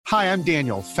Hi, I'm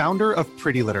Daniel, founder of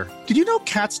Pretty Litter. Did you know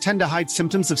cats tend to hide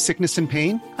symptoms of sickness and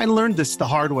pain? I learned this the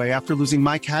hard way after losing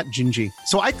my cat, Gingy.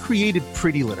 So I created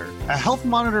Pretty Litter, a health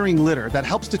monitoring litter that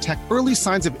helps detect early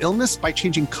signs of illness by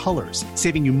changing colors,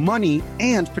 saving you money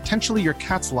and potentially your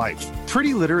cat's life.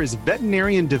 Pretty Litter is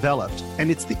veterinarian developed, and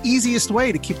it's the easiest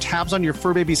way to keep tabs on your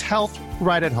fur baby's health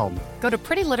right at home. Go to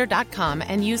prettylitter.com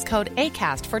and use code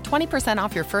ACAST for 20%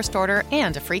 off your first order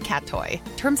and a free cat toy.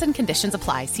 Terms and conditions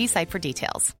apply. See site for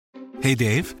details. Hey,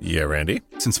 Dave. Yeah, Randy.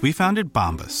 Since we founded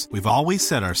Bombas, we've always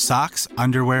said our socks,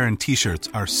 underwear, and T-shirts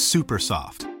are super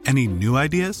soft. Any new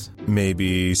ideas?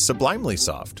 Maybe sublimely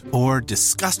soft. Or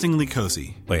disgustingly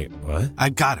cozy. Wait, what?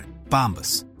 I got it.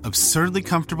 Bombas. Absurdly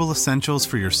comfortable essentials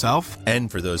for yourself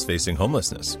and for those facing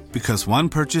homelessness. Because one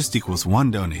purchased equals one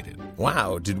donated.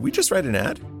 Wow, did we just write an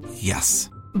ad?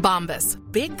 Yes. Bombas.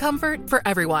 Big comfort for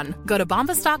everyone. Go to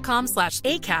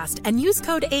bombas.com/ACAST and use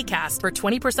code ACAST for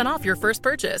 20% off your first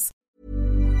purchase.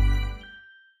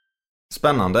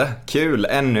 Spännande, kul,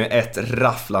 ännu ett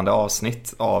rafflande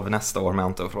avsnitt av Nästa år med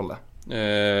Ante och Frolle.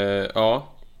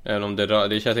 Ja, även om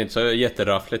det känns inte så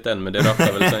jätteraffligt än, men det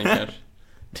rafflar väl sen kanske.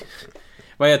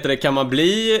 Vad heter det, kan man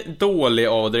bli dålig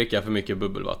av att dricka för mycket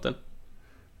bubbelvatten?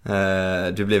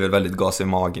 Du blir väl väldigt gasig i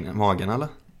magen eller?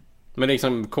 Men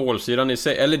liksom kolsyran i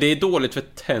sig, eller det är dåligt för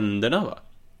tänderna va?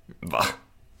 Va?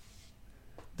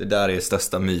 Det där är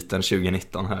största myten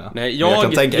 2019 här. Nej,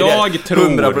 jag tror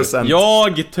 100%.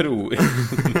 Jag tror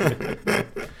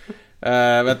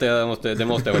vänta, det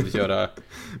måste jag faktiskt göra.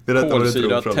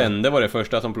 Kolsyra tänder var det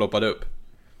första som ploppade upp.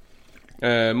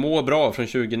 Må bra från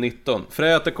 2019.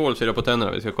 Fräter kolsyra på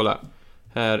tänderna, vi ska kolla.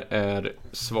 Här är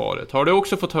svaret. Har du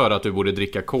också fått höra att du borde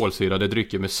dricka kolsyrade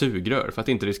drycker med sugrör för att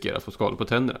inte riskera att få skador på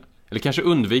tänderna? Eller kanske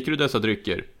undviker du dessa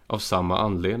drycker av samma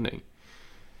anledning?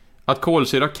 Att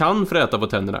kolsyra kan fräta på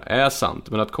tänderna är sant,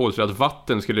 men att kolsyrat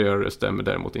vatten skulle göra det stämmer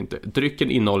däremot inte.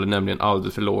 Drycken innehåller nämligen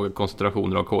alldeles för låga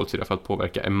koncentrationer av kolsyra för att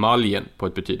påverka emaljen på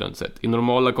ett betydande sätt. I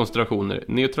normala koncentrationer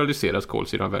neutraliseras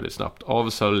kolsyran väldigt snabbt av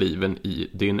saliven i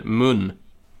din mun.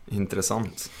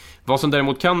 Intressant. Vad som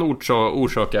däremot kan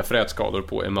orsaka frätskador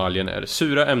på emaljen är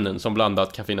sura ämnen som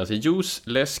blandat kan finnas i juice,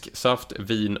 läsk, saft,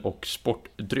 vin och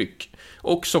sportdryck.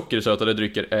 Och sockersötade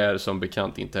drycker är som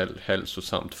bekant inte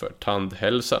hälsosamt för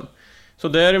tandhälsan. Så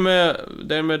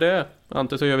därmed det,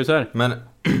 Ante, så gör vi så här. Men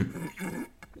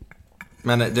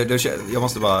jag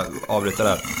måste bara avbryta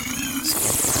där.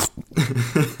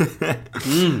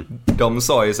 De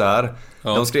sa ju så här,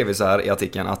 de skrev ju så här i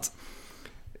artikeln att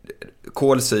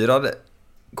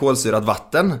kolsyrat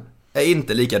vatten är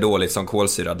inte lika dåligt som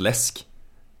kolsyrad läsk.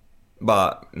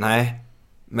 Bara, nej.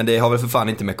 Men det har väl för fan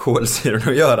inte med kolsyran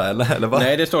att göra, eller vad?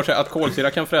 Nej, det står så att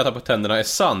kolsyra kan fräta på tänderna är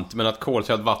sant, men att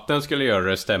kolsyrat vatten skulle göra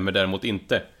det stämmer däremot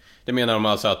inte. Det menar de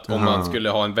alltså att om man skulle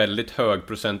ha en väldigt hög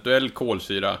procentuell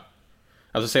kolsyra,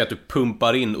 alltså säg att du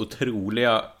pumpar in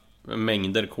otroliga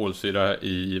mängder kolsyra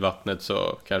i vattnet,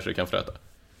 så kanske det kan fräta.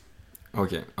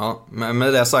 Okej, ja. Men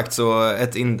med det sagt så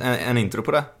en intro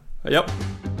på det. Ja.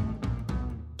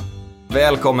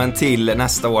 Välkommen till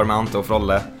Nästa år med Ante och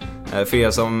Frolle. För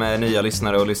er som är nya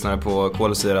lyssnare och lyssnare på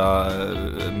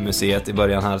Kolsyra-museet i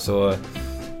början här, så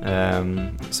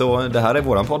det här är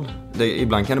våran podd.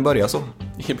 Ibland kan det börja så.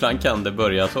 Ibland kan det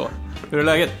börja så. Hur är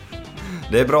läget?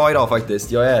 Det är bra idag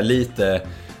faktiskt. Jag är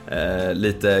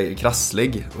lite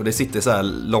krasslig och det sitter så här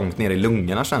långt ner i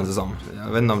lungorna, känns det som.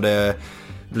 Jag vet inte om det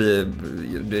blir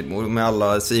med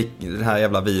alla det här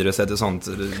jävla viruset och sånt,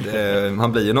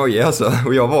 han blir ju nojig alltså.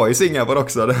 Och jag var i Singapore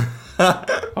också.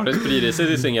 Har det spridit sig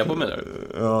till Singapore, menar du?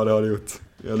 Ja, det har det gjort.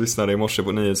 Jag lyssnade i morse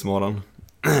på Nyhetsmorgon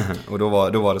och då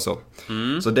var det så.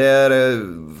 Så där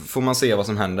får man se vad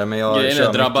som händer. Men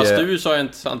jag drabbas du, så är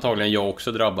antagligen jag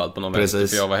också drabbad på någon vänster,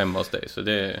 för jag var hemma hos dig, så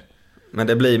det... Men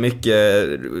det blir mycket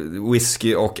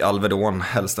whisky och Alvedon,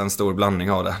 helst en stor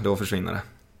blandning av det. Då försvinner det.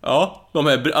 Ja, de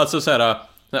här, alltså så här,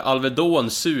 Alvedon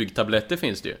sugtabletter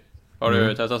finns det ju. Har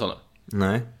du testat sådana?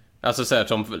 Nej. Alltså så här,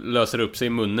 som löser upp sig i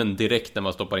munnen direkt när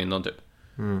man stoppar in dem typ.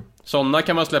 Sådana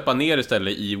kan man släppa ner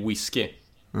istället i whisky.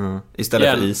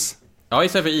 Istället för is. Ja,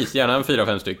 istället för is, gärna en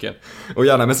 4-5 stycken. Och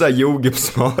gärna med så här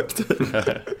jordgubbssmak typ.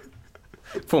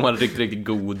 Får man riktigt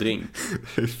god drink.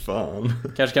 Fy fan.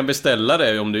 Kanske kan beställa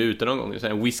det om du är ute någon gång, så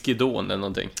en whisky Dawn eller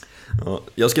någonting. Ja,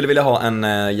 jag skulle vilja ha en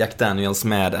Jack Daniels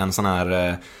med en sån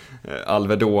här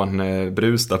Alvedon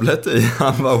brustablett i.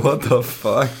 Han bara, what the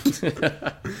fuck.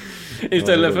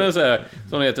 Istället för en sån här,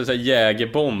 som heter så här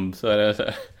Jägerbomb, så är det så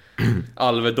här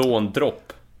Alvedon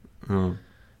dropp.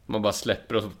 Man bara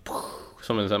släpper och så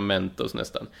som en sån mentos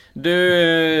nästan. Du,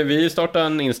 vi startade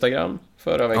en Instagram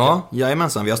förra veckan. Ja,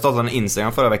 jajamensan. Vi har startat en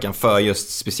Instagram förra veckan för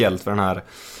just speciellt för den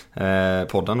här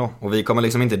podden då. Och vi kommer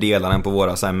liksom inte dela den på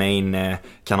våra så här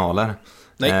main-kanaler.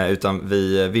 Utan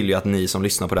vi vill ju att ni som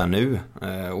lyssnar på den nu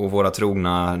och våra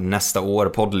trogna nästa år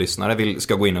poddlyssnare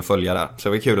ska gå in och följa där. Så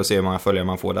det är kul att se hur många följare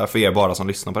man får där för er bara som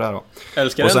lyssnar på det här då.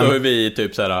 Älskar ändå hur vi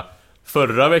typ så här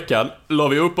förra veckan la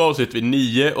vi upp avsnitt vid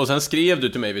 9 och sen skrev du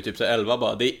till mig vid typ så 11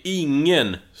 bara, det är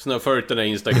ingen som har följt den här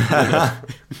Instagramen.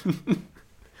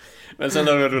 Men sen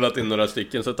har vi rullat in några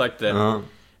stycken, så tack till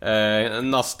det.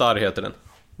 Nastar heter den.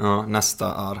 Ja, nästa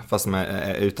är, fast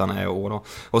med utan är och då.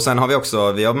 Och sen har vi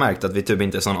också, vi har märkt att vi typ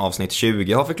inte som avsnitt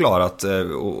 20 har förklarat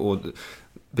och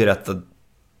berättat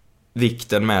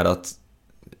vikten med att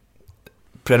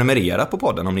prenumerera på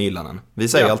podden om ni gillar den. Vi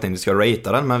säger alltid att vi ska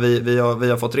ratea den, men vi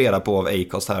har fått reda på av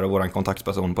Acast här och våran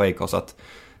kontaktperson på Acast att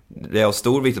det är av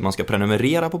stor vikt att man ska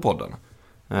prenumerera på podden.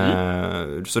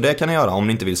 Så det kan ni göra om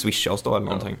ni inte vill swisha oss då eller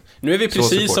någonting. Nu är vi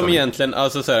precis som egentligen,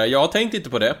 alltså så här, jag har tänkt inte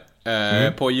på det.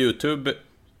 På YouTube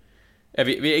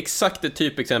vi är exakt ett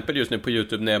typexempel just nu på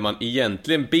YouTube när man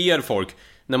egentligen ber folk,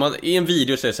 när man i en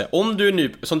video säger så här, om du är ny,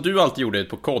 som du alltid gjorde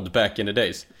på COD back in the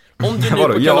days. Om du är ny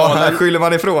på kanalen, här skyller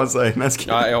man ifrån sig.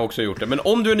 Ja, jag har också gjort det. Men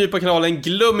om du är ny på kanalen,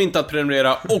 glöm inte att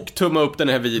prenumerera och tumma upp den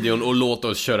här videon och låt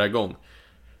oss köra igång.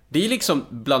 Det är liksom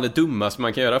bland det dummaste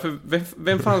man kan göra. För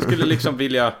vem fan skulle liksom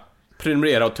vilja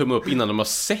prenumerera och tumma upp innan de har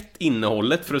sett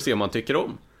innehållet för att se om man tycker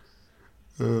om?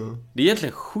 Det är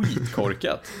egentligen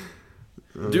skitkorkat.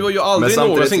 Du har ju aldrig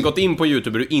någonsin gått in på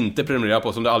YouTube du inte prenumererar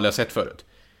på, som du aldrig har sett förut.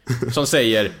 Som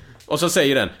säger, och så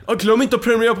säger den, glöm inte att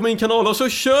prenumerera på min kanal, och så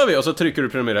kör vi. Och så trycker du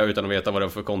prenumerera utan att veta vad det är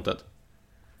för content.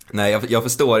 Nej, jag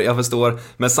förstår.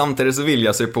 Men samtidigt så vill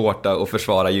jag supporta och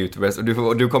försvara YouTubers.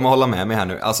 Och du kommer hålla med mig här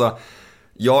nu. Alltså,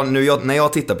 när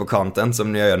jag tittar på content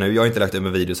som jag gör nu, jag har inte lagt upp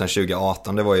en video sedan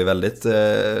 2018. Det var ju väldigt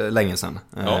länge sedan.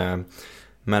 Ja.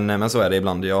 Men så är det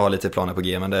ibland. Jag har lite planer på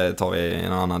G, men det tar vi i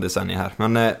en annan decennie här.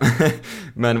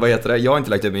 Men vad heter det? Jag har inte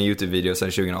lagt upp en YouTube-video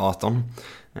sedan 2018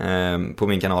 på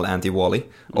min kanal Anti-Wally.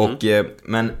 Och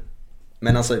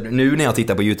men alltså nu när jag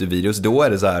tittar på YouTube-videos, då är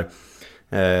det så här.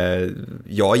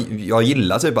 Jag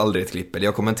gillar typ aldrig ett klipp, eller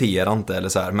jag kommenterar inte eller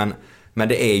så här, men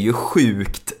det är ju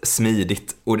sjukt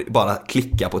smidigt att bara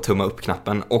klicka på tumma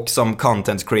upp-knappen. Och som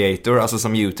content creator, alltså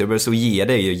som YouTuber, så ger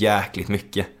det ju jäkligt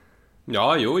mycket.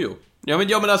 Ja, jo. Ja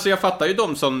men alltså jag fattar ju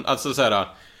de som alltså så här,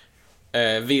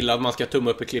 vill att man ska tumma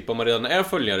upp ett klipp om man redan är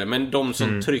följare. Men de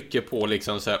som trycker på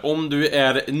liksom så här, om du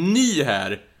är ny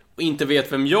här och inte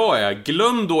vet vem jag är,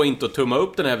 glöm då inte att tumma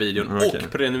upp den här videon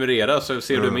och prenumerera, så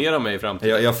ser du mer av mig i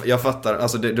framtiden. Jag fattar,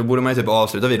 alltså då borde man ju typ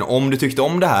avsluta videon. Om du tyckte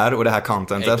om det här och det här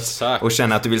contentet och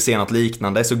känner att du vill se något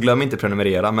liknande, så glöm inte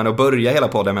prenumerera. Men att börja hela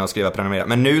podden med att skriva prenumerera.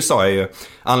 Men nu sa jag ju,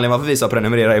 anledningen varför vi sa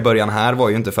prenumerera i början här var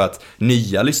ju inte för att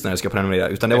nya lyssnare ska prenumerera,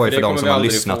 utan det var ju för de som har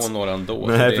lyssnat.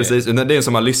 Nej, precis, det är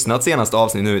som har lyssnat senaste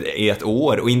avsnitt nu i ett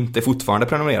år och inte fortfarande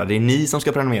prenumerera. Det är ni som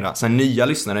ska prenumerera. Sen nya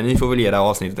lyssnare, ni får väl ge det här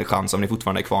avsnittet en chans om ni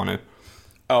fortfarande är kvar nu.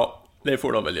 Ja, det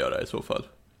får de väl göra i så fall.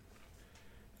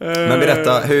 Men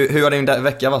berätta, hur har din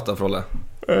vecka varit då, Frolle?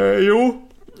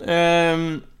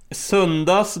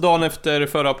 Söndags, dagen efter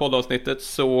förra poddavsnittet,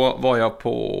 så var jag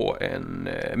på en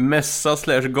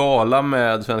mässa/gala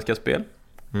med Svenska Spel.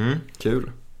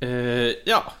 Kul.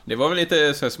 Ja, det var väl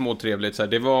lite så här småtrevligt så här.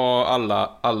 Det var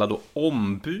alla då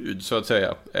ombud så att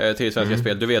säga till Svenska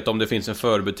Spel. Du vet, om det finns en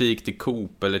förbutik till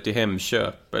Coop eller till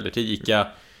Hemköp eller till Ica,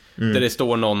 där det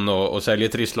står någon och säljer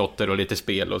trisslotter och lite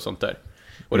spel och sånt där.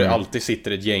 Och det alltid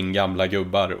sitter ett gäng gamla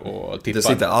gubbar och tippar. Det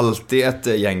sitter alltid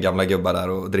ett gäng gamla gubbar där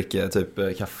och dricker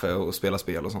typ kaffe och spelar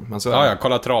spel och sånt. Men så ja,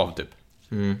 kolla trav typ.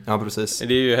 Ja, precis.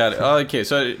 Det är ju här. Ja, okej,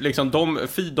 så liksom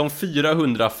de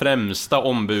 400 främsta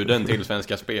ombuden till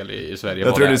Svenska Spel i Sverige.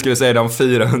 Jag tror du skulle säga de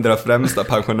 400 främsta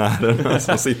pensionärerna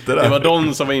som sitter där. Det var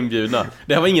de som var inbjudna.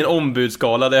 Det här var ingen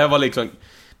ombudsskala, det här var liksom,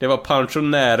 det var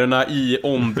pensionärerna i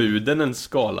ombuden, en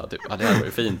skala typ. Ja, det här var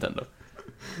ju fint ändå.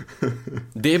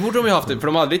 Det borde de ju haft, för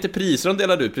de hade lite priser de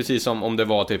delade ut, precis som om det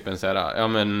var typ en så här, ja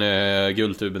men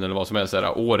Guldtuben eller vad som helst så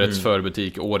här, årets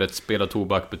förbutik, årets spel- och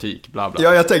tobakbutik, bla bla.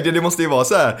 Ja, jag tänkte det måste ju vara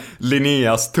så här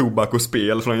Linneas tobak och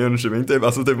spel från Jönköping typ,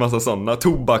 alltså typ massa sådana,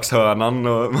 tobakshörnan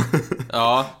och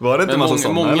ja. Var det inte massa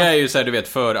sådana? Många är ju så här, du vet,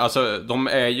 för alltså de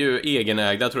är ju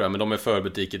egenägda tror jag, men de är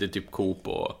förbutiker till typ Coop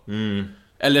och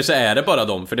eller så är det bara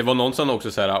dem, för det var någon som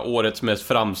också så här, årets mest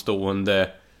framstående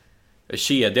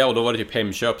kedja, och då var det typ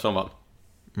Hemköp som vann.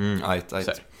 Ajt.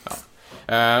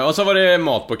 Ja. Och så var det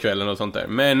mat på kvällen och sånt där.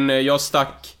 Men jag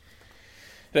stack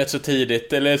rätt så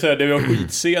tidigt, eller så här, det var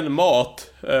skitsen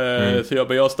mat. Så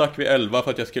jag stack vid 11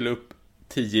 för att jag skulle upp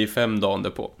 10 i 5 dagen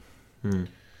därpå.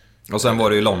 Och sen var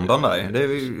det ju London där. Det är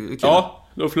ju kul. Ja,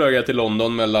 då flög jag till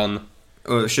London mellan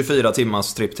 24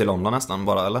 timmars trip till London nästan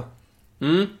bara, eller?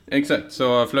 Exakt, så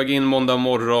jag flög in måndag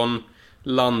morgon,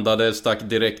 landade, stack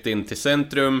direkt in till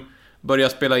centrum,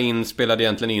 började spelade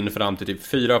egentligen in fram till typ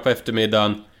 4 på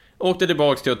eftermiddagen, åkte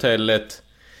tillbaks till hotellet,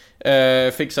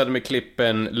 fixade med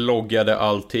klippen, loggade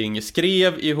allting,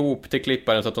 skrev ihop till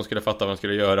klipparen så att de skulle fatta vad de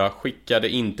skulle göra, skickade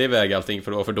inte iväg allting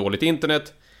för det var för dåligt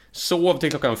internet, sov till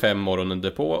klockan 5 morgonen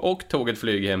därpå och tog ett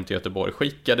flyg hem till Göteborg,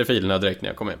 skickade filerna direkt när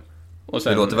jag kom hem. Och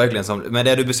sen... Det låter verkligen som, men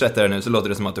det du berättar nu så låter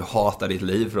det som att du hatar ditt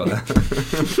liv för det.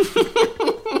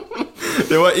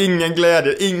 Det var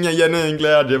ingen genuin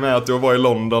glädje med att du var i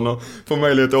London och få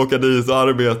möjlighet att åka dit och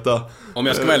arbeta. Om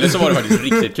jag ska välja så var det faktiskt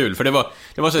riktigt kul. För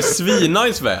det var så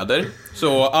svinnice väder.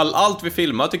 Så allt vi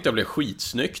filmade tyckte jag blev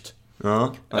skitsnyggt.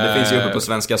 Ja, det finns ju uppe på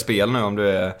Svenska Spel nu. Om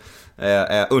du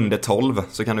är under 12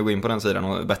 så kan du gå in på den sidan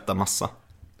och betta massa.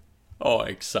 Ja,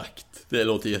 exakt. Det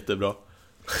låter jättebra.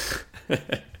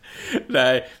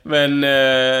 Nej, men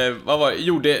vad var det?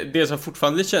 Jo, det som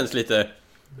fortfarande känns lite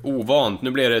ovant.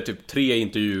 Nu blir det typ 3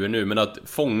 intervjuer nu, men att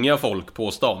fånga folk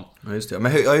på stan. Ja, just det.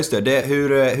 Men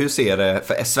hur ser det?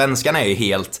 För svenskarna är ju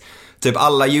helt... Typ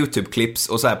alla YouTube-clips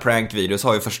och så här prank-videos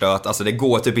har ju förstört. Alltså det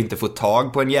går typ inte att få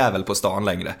tag på en jävel på stan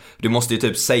längre. Du måste ju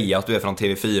typ säga att du är från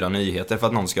TV4 Nyheter för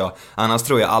att någon ska... Annars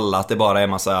tror jag alla att det bara är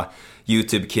massa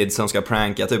YouTube-kids som ska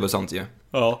pranka typ och sånt ju.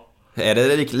 Ja. Är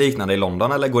det liknande i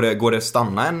London eller går det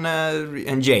stanna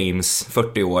en James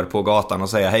 40 år på gatan och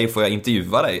säga hej, får jag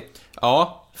intervjua dig?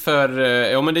 Ja,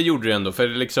 men det gjorde det ändå. För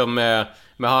liksom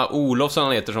med Olof som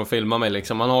han heter som filmar mig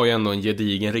liksom, han har ju ändå en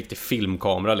gedigen riktig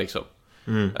filmkamera liksom.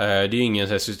 Det är ju ingen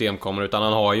sån här systemkamera utan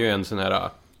han har ju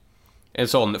en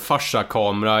sån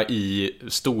farsakamera i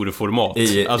stor format.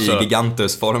 I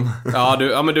gigantusform.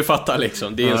 Ja, men du fattar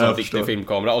liksom. Det är en sån riktig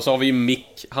filmkamera. Och så har vi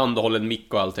mick, handhållen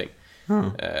mick och allting.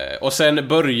 Och sen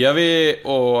börjar vi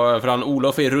för han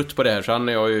Olof är rutt på det här så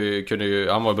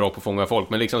han var bra på att fånga folk.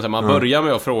 Men liksom så man börjar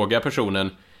med att fråga personen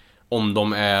om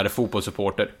de är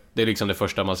fotbollssupporter. Det är liksom det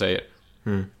första man säger.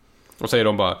 Och säger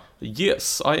de bara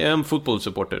yes, I am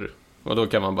fotbollssupporter. Och då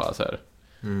kan man bara så här.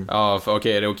 Ja,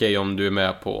 okej, är det okej om du är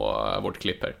med på vårt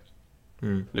klipp här?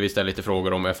 Det vi ställer lite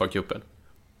frågor om FA-cupen.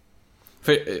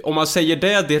 För om man säger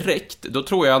det direkt, då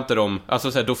tror jag inte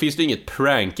alltså så här, då finns det inget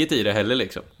prankigt i det heller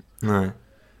liksom. Nej.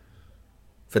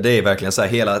 För det är verkligen så här,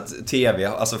 hela tv,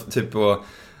 alltså typ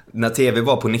när tv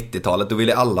var på 90-talet, då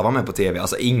ville alla vara med på tv.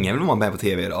 Alltså ingen vill vara med på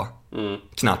tv idag.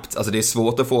 Knappt, alltså det är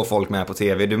svårt att få folk med på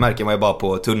tv. Du märker man ju bara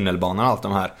på tunnelbanan och allt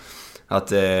de här.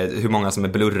 Att hur många som är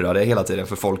blurrade hela tiden.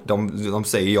 För folk, de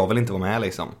säger jag vill inte vara med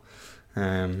liksom.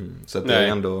 Så att det är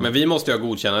ändå... Men vi måste ju ha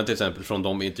godkännande till exempel från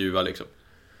de vi intervjuar liksom.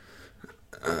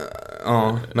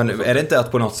 Ja, men är det inte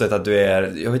att på något sätt att du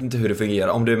är, jag vet inte hur det fungerar,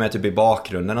 om du är med typ i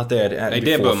bakgrunden att det är nej,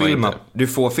 det får filma, du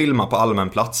får filma på allmän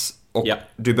plats och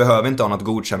du behöver inte ha något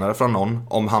godkännande från någon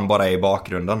om han bara är i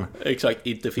bakgrunden. Exakt,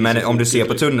 inte finns. Men om du ser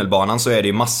på tunnelbanan så är det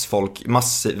ju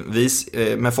massvis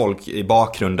med folk i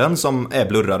bakgrunden som är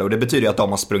blurrade och det betyder att de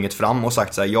har sprungit fram och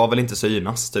sagt så här, jag vill inte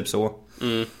synas, typ så.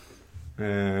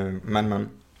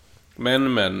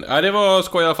 Men ja, det var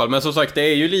skoj i alla fall. Men som sagt, det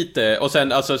är ju lite. Och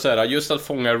sen alltså så här, just att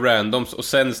fånga randoms och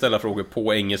sen ställa frågor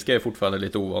på engelska är fortfarande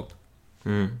lite ovant.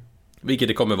 Vilket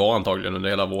det kommer vara antagligen under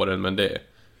hela våren. Men det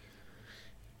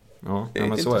ja,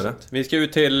 men så är det. Vi ska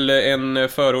ut till en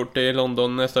förort i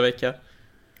London nästa vecka.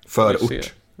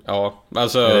 Förort? Ja,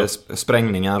 alltså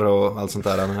sprängningar och allt sånt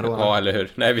där här då, ja, eller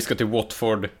hur? Nej, vi ska till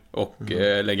Watford och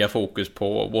lägga fokus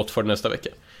på Watford nästa vecka.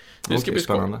 Det ska bli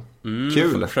spännande.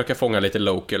 Kul. Försöka fånga lite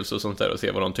locals och sånt där och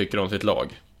se vad de tycker om sitt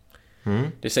lag.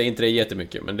 Det säger inte det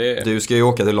jättemycket, men det... Du ska ju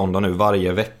åka till London nu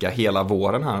varje vecka hela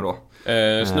våren här då.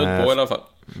 Snudd på i alla fall.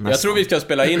 Nästan. Jag tror vi ska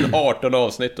spela in 18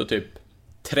 avsnitt och typ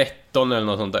 13 eller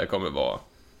något sånt där kommer vara.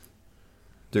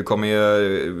 Du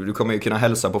kommer ju kunna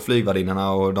hälsa på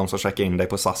flygvärdinnorna och de som checkar in dig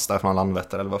på SAS där från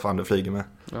Landvetter eller vad fan du flyger med.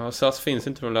 Ja, SAS finns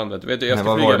inte från Landvetter. Vet du, jag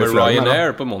ska flyga med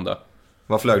Ryanair på måndag.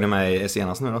 Vad flög du med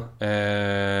senast nu då?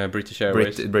 British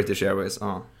Airways. British Airways,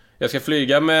 ja. Jag ska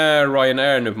flyga med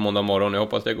Ryanair nu på måndag morgon. Jag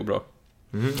hoppas det går bra.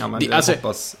 Ja, men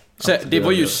hoppas det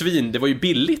var ju det var ju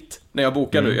billigt när jag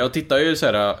bokade nu. Jag tittar ju så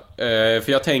här,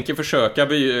 för jag tänker försöka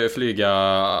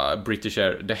flyga British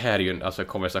Air. Det här är ju en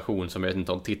konversation som jag vet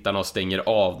inte om tittarna stänger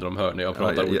av när de hör när jag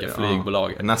pratar olika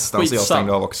flygbolag. Nästan så jag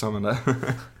stängde av också, men det...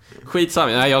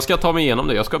 Skitsamma, nej, jag ska ta mig igenom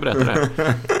det, jag ska berätta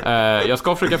det. Jag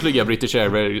ska försöka flyga British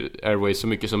Airways så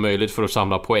mycket som möjligt för att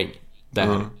samla poäng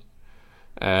där.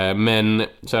 Men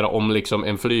så här, om liksom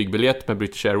en flygbiljett med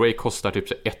British Airways kostar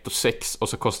typ 1,6 och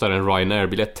så kostar en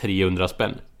Ryanair-biljett 300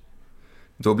 spänn.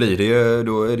 Då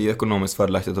är det ju ekonomiskt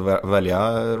fördelaktigt att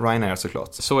välja Ryanair såklart.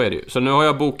 Så är det ju. Så nu har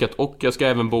jag bokat, och jag ska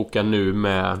även boka nu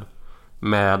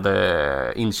med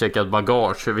incheckat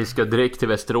bagage. Vi ska direkt till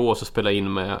Västerås och spela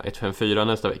in med 154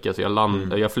 nästa vecka. Så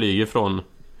jag flyger från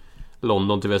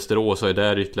London till Västerås och är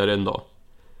där ytterligare en dag.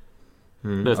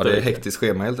 Ja, det är hektiskt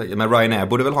schema helt enkelt. Men Ryanair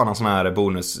borde väl ha någon sån här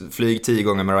bonus. Flyg 10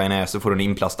 gånger med Ryanair så får du en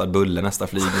inplastad bulle nästa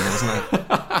flygning och sån här.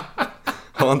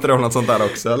 Har inte de något sånt där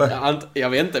också eller? Jag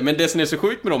vet inte, men det som är så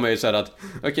sjukt med dem är ju så här att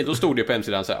okej, då stod det på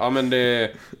hemsidan så här, ja men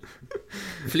det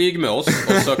flyg med oss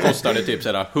och så kostar det typ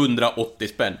så här 180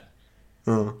 spänn.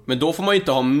 Men då får man ju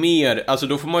inte ha mer, alltså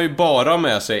då får man ju bara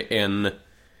med sig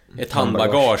ett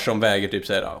handbagage som väger typ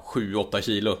så här 7-8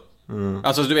 kilo.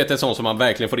 Alltså du vet, en sån som man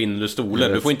verkligen får in under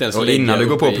stolen. Du får inte ens och innan du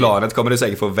går på planet kommer du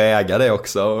säkert få väga det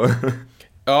också.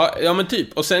 Ja men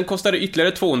typ. Och sen kostar det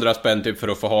ytterligare 200 spänn typ för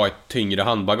att få ha ett tyngre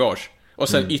handbagage. Och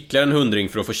sen ytterligare en 100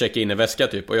 för att få checka in en väska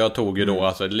typ. Och jag tog ju då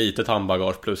alltså ett litet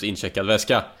handbagage plus incheckad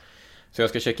väska. Så jag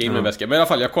ska checka in min väska. Men i alla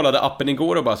fall, jag kollade appen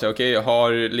igår och bara så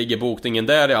okej, ligger bokningen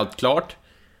där, är allt klart?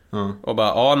 Och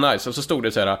bara, nice. Och så stod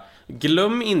det så här: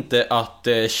 glöm inte att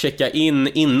checka in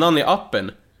innan i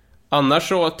appen. Annars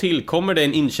så tillkommer det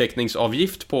en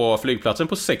incheckningsavgift på flygplatsen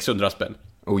på 600 spänn.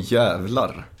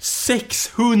 Jävlar.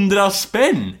 600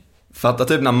 spänn! Fatta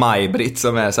typ när Maj-Britt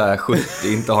som är så här 70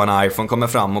 inte har en iPhone kommer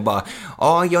fram och bara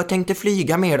jag tänkte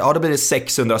flyga mer. Då blir det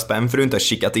 600 spänn för du inte har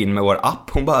checkat in med vår app.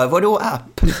 Hon bara, vadå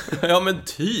app? Ja men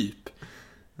typ.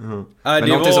 Men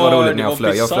någonting som var roligt när jag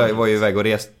flög. Jag var ju iväg och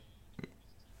reste.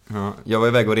 Jag var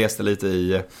iväg och reste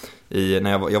lite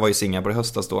när jag var i Singapore i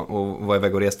höstas då och var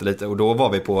iväg och reste lite och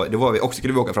då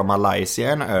skulle vi åka från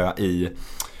Malaysia,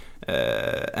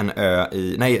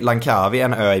 Langkawi,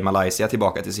 en ö i Malaysia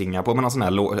tillbaka till Singapore med någon sån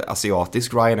här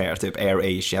asiatisk Ryanair, typ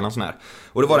Air Asia och sån här.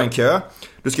 Och då var det en kö.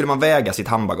 Då skulle man väga sitt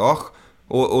handbagage.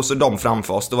 Och så de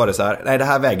framför oss, då var det så här: nej, det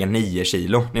här väger 9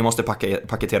 kilo. Ni måste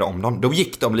paketera om dem. Då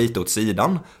gick de lite åt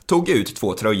sidan, tog ut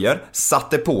 2 tröjor,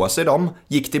 satte på sig dem,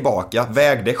 gick tillbaka,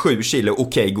 vägde 7 kilo,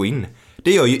 okej, gå in.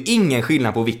 Det gör ju ingen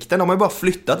skillnad på vikten. De har ju bara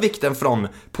flyttat vikten från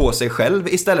på sig själv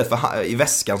istället för i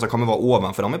väskan som kommer vara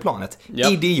ovanför dem i planet.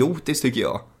 Yep. Idiotiskt tycker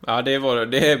jag. Ja, det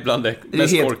är bland det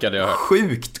mest korkade jag hört.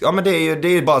 Sjukt. Ja, men det är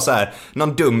ju bara så här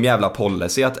någon dum jävla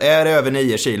policy att är det över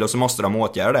 9 kilo så måste de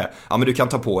åtgärda det. Ja, men du kan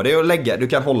ta på det och du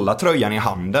kan hålla tröjan i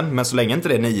handen, men så länge inte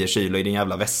det är 9 kilo i din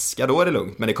jävla väska, då är det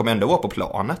lugnt. Men det kommer ändå vara på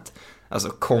planet. Alltså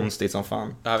konstigt som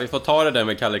fan. Ja, vi får ta det där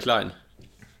med Kalle Klein.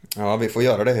 Ja, vi får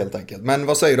göra det helt enkelt. Men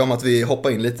vad säger du om att vi hoppar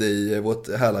in lite i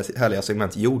vårt härliga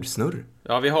segment jordsnurr?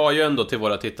 Ja, vi har ju ändå till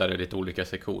våra tittare lite olika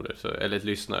sektioner, eller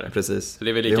lyssnare. Precis. Så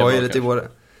det är väl lika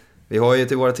vi har ju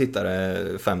till våra tittare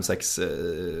 5, 6,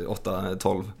 8,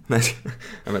 12. Nej,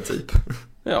 men typ.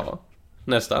 Ja,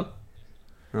 nästan.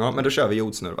 Ja, men då kör vi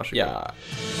jordsnurr, varsågod. Ja.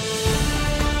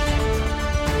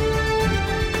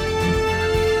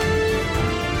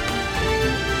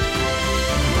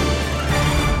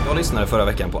 Jag lyssnade förra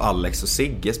veckan på Alex och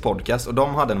Sigges podcast och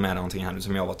de hade med någonting här nu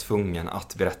som jag var tvungen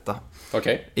att berätta.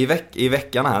 Okej. I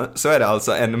veckan här så är det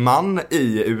alltså en man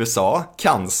i USA,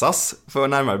 Kansas för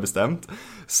närmare bestämt,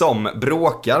 som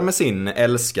bråkar med sin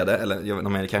älskade, eller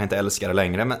de är kanske inte älskade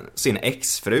längre, men sin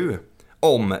exfru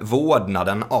om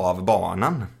vårdnaden av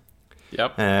barnen.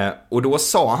 Yep. Och då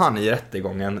sa han i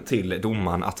rättegången till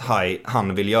domaren att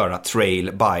han vill göra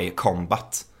trial by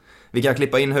combat. Vi kan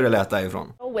klippa in hur det lät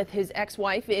därifrån. With his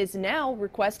ex-wife is now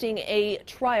requesting a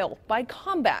trial by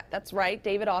combat. That's right.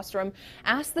 David Ostrom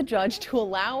asked the judge to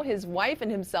allow his wife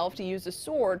and himself to use a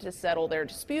sword to settle their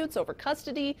disputes over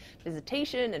custody,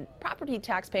 visitation and property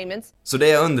tax payments. Så det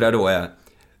jag undrar då är,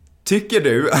 tycker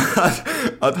du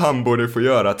att han borde få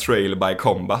göra trial by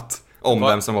combat om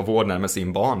vem som har vårdnaden med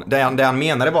sin barn? Det han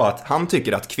menade var att han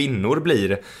tycker att kvinnor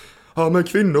blir... Ja, men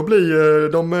kvinnor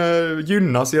de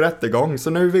gynnas i rättegång. Så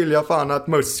nu vill jag fan att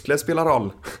muskler spelar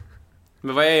roll.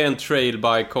 Men vad är en trail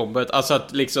by combat? Alltså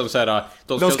att liksom såhär,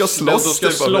 de ska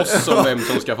slåss om vem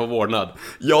som ska få vårdnad.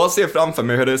 Jag ser framför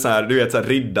mig hur det är såhär, du vet såhär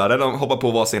riddare, de hoppar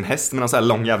på varsin häst med en sån här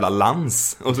lång jävla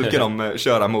lans. Och så ska de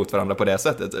köra mot varandra på det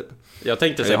sättet typ. Jag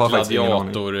tänkte såhär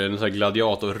en sån här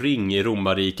gladiatorring i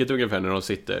romarriket ungefär när de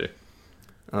sitter.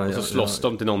 Och så slåss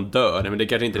de till någon dör. Men det är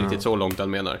kanske inte riktigt så långt han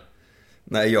menar.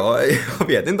 Nej, jag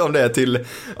vet inte om det är till...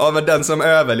 Ja, men den som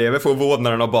överlever får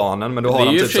vårdnaden av barnen, men då har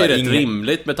han typ så här... Det är ju rätt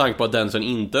rimligt med tanke på att den som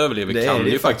inte överlever kan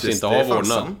ju faktiskt inte ha vårdnad.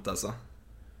 Sant, alltså.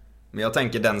 Men jag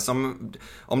tänker den som...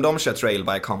 Om de kör trail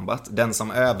by combat, den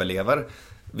som överlever...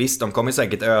 Visst, de kommer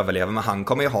säkert överleva, men han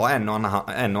kommer ju ha en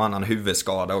och annan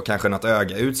huvudskada och kanske något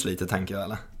öga utslitet, tänker jag,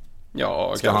 eller?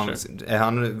 Ja, kanske. Är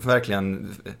han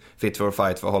verkligen fit for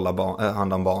fight för att hålla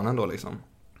hand om barnen då, liksom?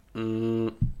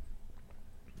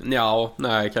 Ja,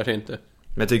 nej, kanske inte.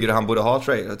 Men tycker du han borde ha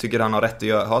trade? Tycker du han har rätt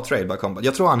att ha trade by combat?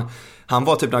 Jag tror han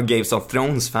var typ någon Games of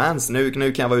Thrones-fans. Nu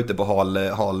kan jag vara ute på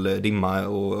hal dimma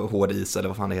och hård is eller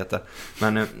vad fan det heter.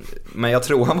 Men jag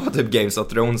tror han var typ Games of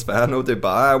Thrones-fan och typ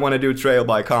bara I wanna do trail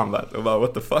by combat. Och bara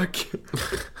what the fuck?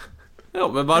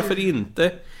 Ja, men varför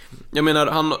inte? Jag menar,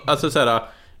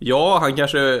 han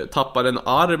kanske tappar en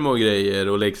arm och grejer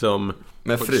och liksom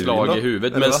med får ett slag i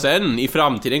huvudet. Men sen, i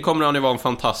framtiden kommer han ju vara en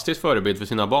fantastisk förebild för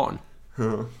sina barn.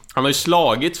 Han har ju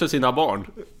slagits för sina barn.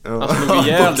 Han slog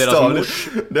ihjäl deras mors.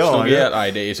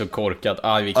 Nej, det är så korkat.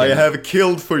 I have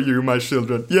killed for you my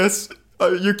children. Yes,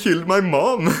 you killed my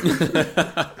mom.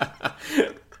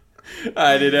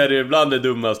 Nej, det där är bland det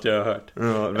dummaste jag har hört.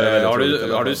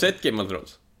 Har du sett Game of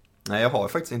Thrones? Nej, jag har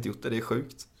faktiskt inte gjort det, det är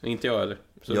sjukt. Inte jag heller.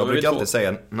 Så jag brukar alltid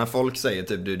säga, när folk säger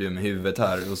typ du är dum i huvudet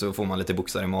här och så får man lite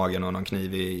boxar i magen och någon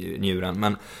kniv i njuren.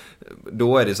 Men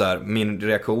då är det så här, min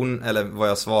reaktion, eller vad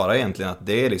jag svarar egentligen, att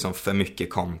det är liksom för mycket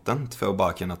content för att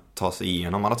bara kunna ta sig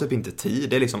igenom. Man har typ inte tid,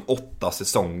 det är liksom 8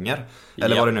 säsonger.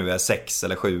 Eller vad det nu är, 6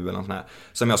 eller 7 eller något sånt här,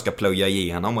 som jag ska plöja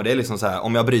igenom. Och det är liksom så här,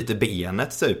 om jag bryter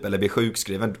benet typ, eller blir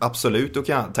sjukskriven, absolut, då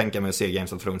kan jag tänka mig att se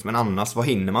Games of Thrones. Men annars, vad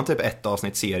hinner man typ 1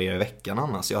 avsnitt serier i veckan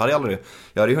annars? Jag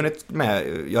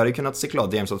hade kunnat se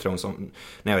klart Games of Thrones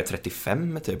när jag är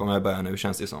 35 typ, om jag börjar nu,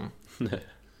 känns det som.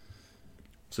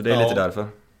 Så det är lite därför.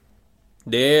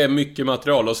 Det är mycket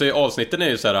material. Och så avsnitten är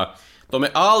ju så här, de är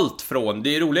allt från,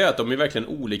 det är roliga att de är verkligen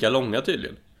olika långa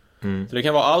tydligen. Så det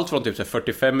kan vara allt från typ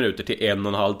 45 minuter till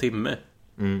 1,5 timme.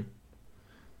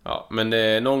 Ja, men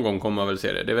någon gång kommer man väl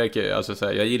se det. Det verkar, alltså så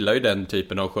här, jag gillar ju den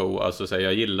typen av show. Alltså så här,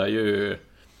 jag gillar ju,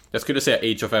 jag skulle säga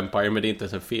Age of Empire, men det är inte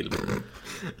ens en film.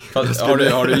 Fast,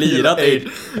 har du lirat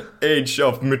Age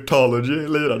of Mythology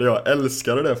lirade jag.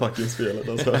 Älskade det fucking spelet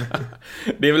alltså.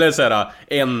 Det är väl så här,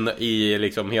 en i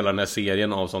liksom hela den här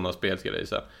serien av sådana spel, ska jag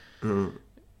säga.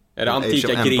 Är det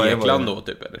antika Grekland då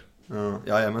typ, eller?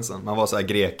 Jajamensan, man var så här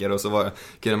greker och så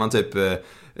kunde man typ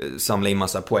samla in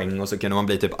massa poäng och så kunde man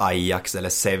bli typ Ajax eller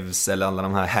Zeus eller alla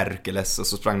de här Hercules, och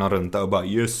så sprang de runt där och bara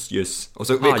just. Och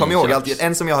så kommer jag ihåg alltid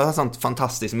en som jag har ett sånt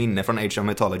fantastiskt minne från Age of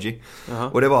Mythology.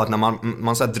 Och det var att när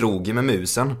man så här drog med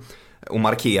musen och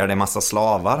markerade en massa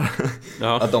slavar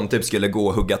att de typ skulle gå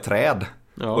och hugga träd.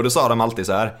 Och då sa de alltid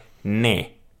så här: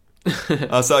 nej.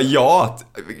 Alltså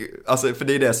alltså för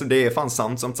det är fan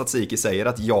sant som Tsatsiki säger,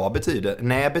 att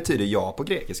nej betyder ja på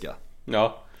grekiska.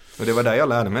 Ja. Och det var där jag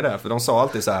lärde mig det, för de sa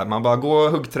alltid så här, man bara gå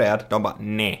och hugg träd, de bara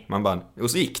nej, man bara,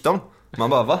 och så gick de. Man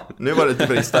bara va? Nu var det lite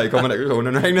brist här i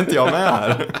kommunikationen, nu hängde inte jag med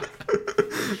här.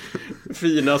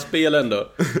 Fina spel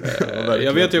ändå.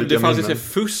 Jag vet ju, det fanns ju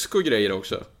fusk och grejer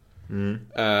också.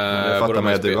 Jag fattar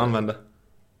mig att du använde.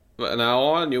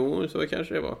 Jo, så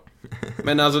kanske det var.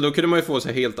 Men alltså då kunde man ju få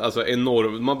sig helt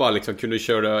enormt. Man bara liksom kunde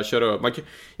köra.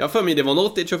 Jag för mig det var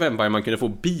något i Age of Empire man kunde få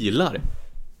bilar.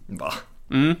 Va?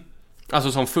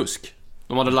 Alltså som fusk.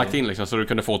 De hade lagt in liksom så du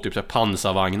kunde få typ så här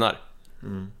pansarvagnar.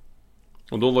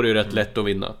 Och då var det ju rätt lätt att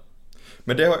vinna.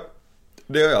 Men det har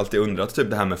jag alltid undrat, typ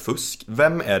det här med fusk.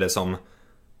 Vem är det som,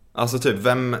 alltså typ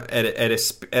vem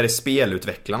är det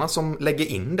spelutvecklarna som lägger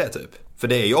in det typ? För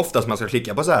det är ju oftast man ska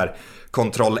klicka på så här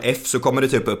Ctrl F, så kommer det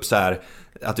typ upp så här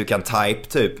att du kan type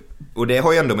typ. Och det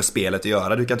har ju ändå med spelet att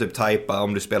göra. Du kan typ typa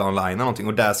om du spelar online eller någonting,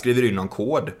 och där skriver du in någon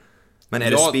kod. Men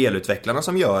är det spelutvecklarna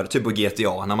som gör, typ på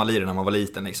GTA när man lirade när man var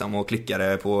liten liksom, och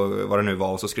klickade på vad det nu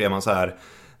var, och så skrev man så här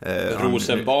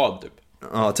Rosenbad typ.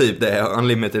 Ja, typ det,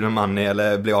 unlimited money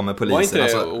eller bli av med polisen. Var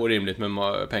inte det orimligt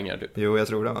med pengar typ? Jo, jag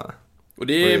tror det var. Och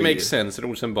det makes sense,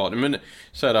 Rosenbad. Men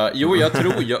såhär, jag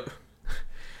tror ja,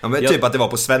 men typ att det var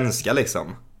på svenska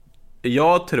liksom.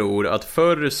 Jag tror att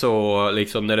förr så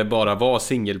liksom, när det bara var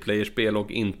singleplayerspel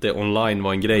och inte online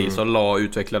var en grej, så la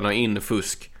utvecklarna in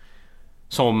fusk.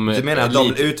 Som du menar att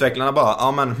de utvecklarna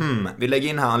bara, vi lägger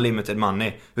in här unlimited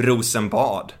money,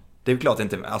 Rosenbad. Det är klart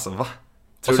inte, alltså va?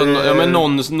 Ja, men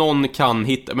någon kan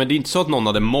hitta. Men det är inte så att någon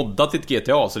hade moddat ett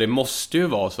GTA, så det måste ju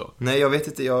vara så. Nej, jag vet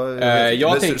inte.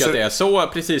 Jag tänker att det är så,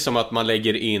 precis som att man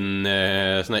lägger in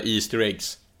såna här Easter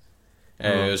eggs.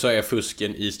 Så är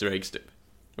fusken Easter eggs typ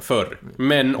förr.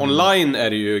 Men online är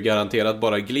det ju garanterat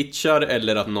bara glitchar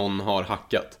eller att någon har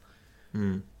hackat.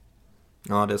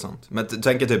 Ja, det är sant. Men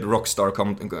tänk typ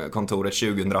Rockstar-kontoret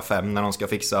 2005 när de ska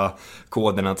fixa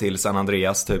koderna till San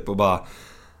Andreas typ, och bara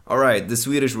alright, the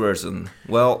Swedish version.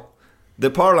 Well, the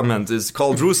parliament is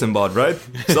called Rosenbad, right?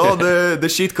 So the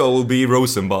shit code will be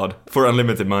Rosenbad for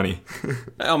unlimited money.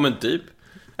 Ja, men typ.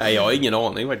 Nej, jag har ingen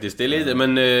aning faktiskt. Det är lite,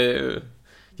 men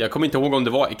jag kommer inte ihåg om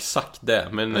det var exakt det,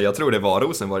 men jag tror det var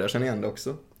Rosenbad, jag känner igen det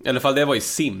också. I alla fall det var i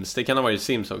Sims, det kan ha varit i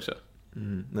Sims också.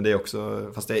 Men det är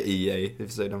också, fast det är EA i och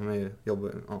för sig, de är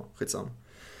jobbar, skitsam.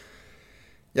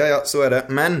 Ja, så är det.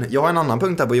 Men jag har en annan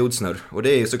punkt här på jordsnurr. Och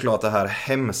det är ju såklart det här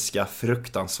hemska,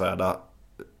 fruktansvärda,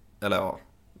 eller ja,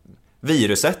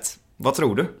 viruset. Vad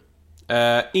tror du?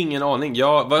 Ingen aning.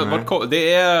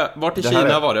 Vart i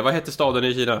Kina var det? Vad hette staden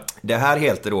i Kina? Det här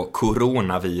heter då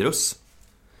coronavirus.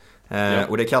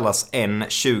 Och det kallas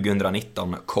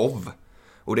N2019-CoV.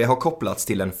 Och det har kopplats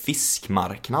till en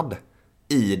fiskmarknad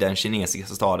i den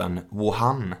kinesiska staden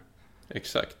Wuhan.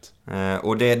 Exakt.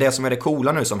 Och det som är det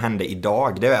coola nu som hände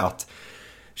idag, det är att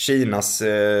Kinas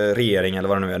regering, eller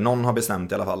vad det nu är, någon har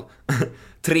bestämt i alla fall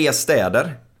 3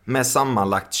 städer med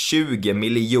sammanlagt 20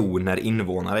 miljoner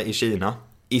invånare i Kina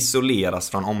isoleras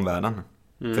från omvärlden.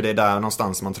 För det är där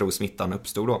någonstans man tror smittan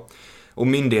uppstod då. Och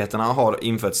myndigheterna har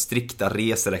infört strikta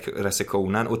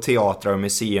reserestriktioner och teatrar och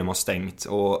museum har stängt.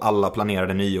 Och alla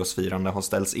planerade nyårsfirande har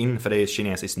ställts in, för det är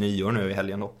kinesiskt nyår nu i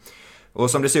helgen då.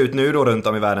 Och som det ser ut nu då runt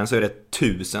om i världen så är det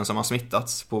 1000 som har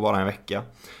smittats på bara en vecka.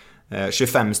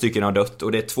 25 stycken har dött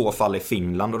och det är 2 fall i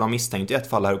Finland. Och de misstänkte ett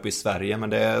fall här uppe i Sverige, men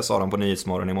det sa de på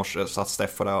Nyhetsmorgon i morse, så att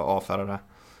Steffo där avfärdade.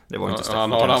 Det var inte Steffo.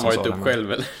 Har han varit upp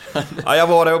själv eller? Ja, jag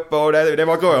var där uppe och det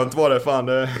var skönt, var det fan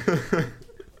det.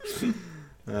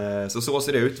 Så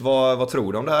ser det ut. Vad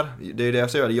tror du om det här? Det är det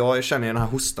jag säger. Jag känner ju den här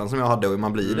hostan som jag hade och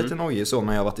man blir lite nojig så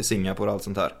när jag har varit i Singapore och allt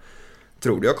sånt här.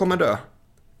 Tror du jag kommer dö?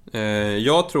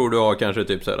 Jag tror du har kanske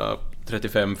typ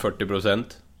 35-40%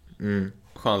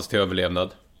 chans till överlevnad.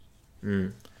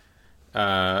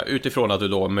 Utifrån att du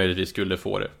då möjligtvis skulle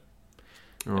få det.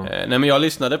 Nej, men jag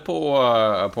lyssnade på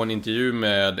en intervju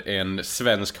med en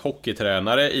svensk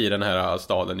hockeytränare i den här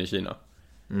staden i Kina.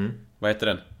 Vad heter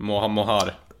den?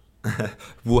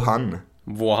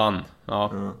 Wuhan.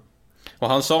 Ja. Och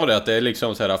han sa det att det är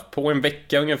liksom så här, på en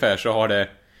vecka ungefär så har det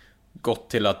gått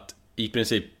till att i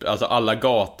princip alltså alla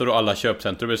gator och alla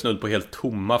köpcentrum är snudd på helt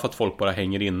tomma för att folk bara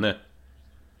hänger inne.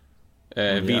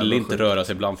 Vill inte röra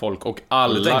sig bland folk. Och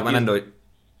alla man ändå...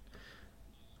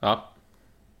 Ja.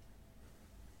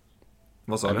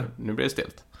 Vad sa du? Nu blir det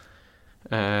stelt.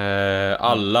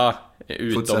 Alla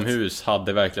utomhus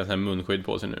hade verkligen så här munskydd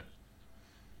på sig nu.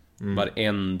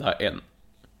 Varenda en.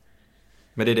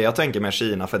 Men det är det jag tänker med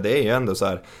Kina, för det är ju ändå så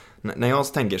här. När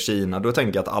jag tänker Kina, då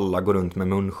tänker jag att alla går runt med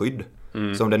munskydd.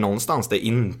 Så om det är någonstans det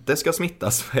inte ska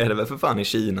smittas, så är det väl för fan i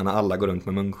Kina när alla går runt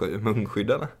med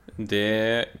munskydd eller?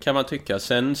 Det kan man tycka.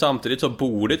 Sen samtidigt så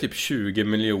bor det typ 20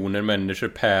 miljoner människor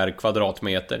per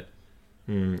kvadratmeter.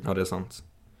 Ja, det är sant.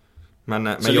 Men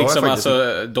så jag liksom faktiskt...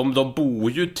 alltså, de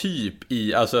bor ju typ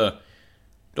i,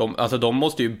 de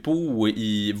måste ju bo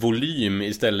i volym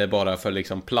istället bara för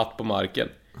liksom platt på marken.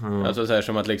 Alltså så här,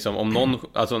 som att liksom om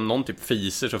någon typ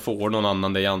fiser så får någon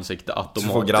annan det i ansiktet automatiskt.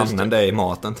 Så får grannen det i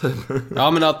maten typ.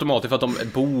 Ja, men automatiskt för att de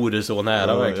bor så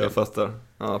nära verkligen. Jag fattar.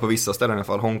 Ja, på vissa ställen i alla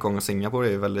fall. Hongkong och Singapore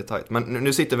är ju väldigt tajt. Men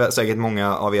nu sitter säkert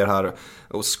många av er här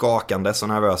och skakande så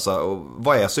nervösa. Och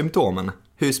vad är symptomen?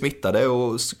 Hur smittar det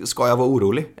och ska jag vara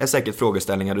orolig? Är säkert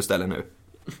frågeställningar du ställer nu.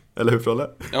 Eller hur, Frolle?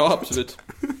 Ja, absolut.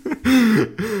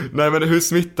 Nej, men hur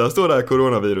smittas då det här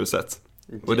coronaviruset?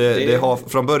 Och det har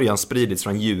från början spridits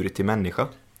från djur till människa.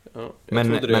 Ja,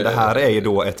 men det här är ju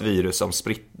då ett virus som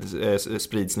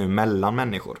sprids nu mellan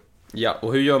människor. Ja,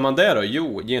 och hur gör man det då?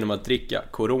 Jo, genom att dricka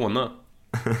corona.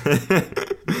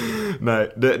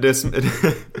 Nej,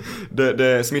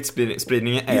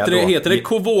 smittspridningen är Heter det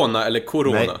corona eller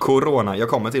corona? Nej, corona. Jag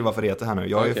kommer till varför det heter här nu.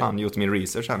 Jag har ju fan gjort min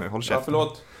research här nu. Håll käften. Ja,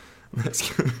 förlåt.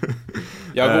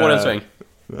 Jag går en sväng.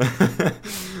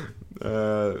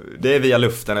 Det är via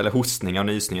luften eller hostningar och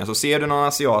nysningar. Så ser du någon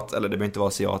asiat, eller det behöver inte vara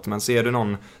asiat, men ser du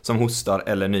någon som hostar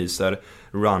eller nyser,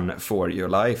 run for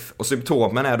your life. Och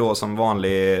symptomen är då som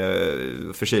vanlig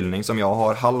förkylning som jag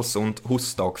har: halsont,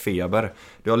 hosta och feber.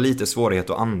 Du har lite svårighet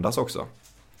att andas också.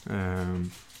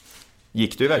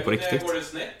 Gick du iväg på riktigt? När går det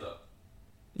snett då?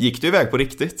 Gick du iväg på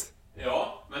riktigt?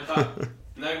 Ja, vänta.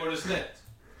 När går det snett?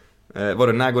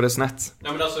 När går det snett?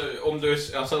 Ja, men alltså,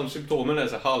 om symptomen är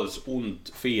så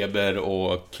halsont, feber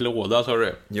och klåda, så har du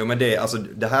det. Jo, men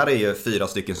det här är ju 4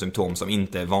 stycken symptom som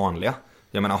inte är vanliga.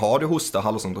 Jag menar, har du hosta,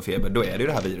 halsont och feber, då är det ju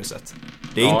det här viruset.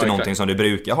 Det är inte någonting som du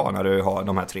brukar ha när du har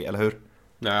de här 3, eller hur?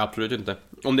 Nej, absolut inte.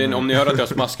 Om ni hör att jag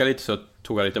smaskar lite så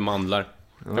tog jag lite mandlar.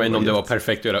 Jag vet inte om det var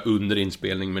perfekt att göra under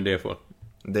inspelning, men det får.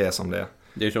 Det är som det är.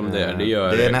 Det är som det är.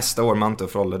 Det är nästa år Mante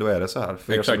och Frolle, då är det så här.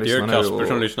 För exakt, det är Kasper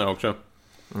som lyssnar också.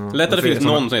 Lätt att det finns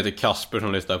någon som heter Kasper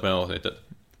som lyssnar på det här avsnittet.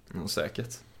 Ja, säkert.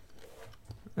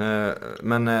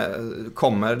 Men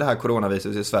kommer det här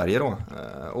coronaviruset i Sverige då?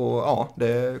 Och ja,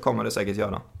 det kommer det säkert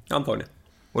göra. Antagligen.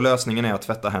 Och lösningen är att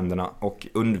tvätta händerna och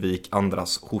undvik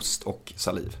andras host och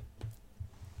saliv.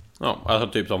 Ja, alltså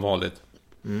typ som vanligt.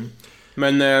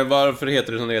 Men varför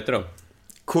heter det som det heter då?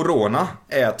 Corona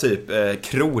är typ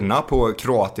krona på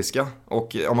kroatiska.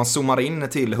 Och om man zoomar in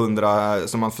till 100,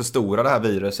 så man förstorar det här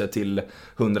viruset till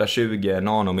 120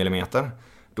 nanomillimeter,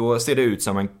 då ser det ut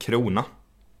som en krona.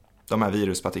 De här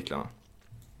viruspartiklarna.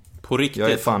 På riktigt?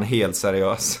 Jag är fan helt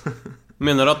seriös.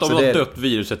 Menar du att de har döpt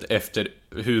viruset efter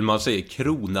hur man säger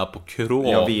krona på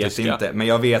kroatiska? Jag vet inte, men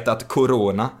jag vet att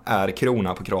corona är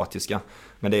krona på kroatiska.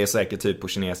 Men det är säkert typ på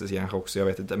kinesiska kanske också, jag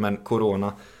vet inte. Men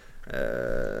corona,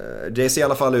 det ser i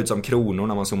alla fall ut som kronor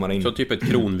när man zoomar in. Så typ ett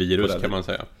kronvirus kan man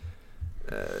säga.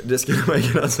 Det skulle man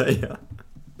kunna säga.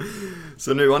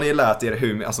 Så nu har ni lärt er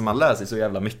hur, alltså man lär sig så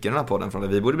jävla mycket i den här podden från det.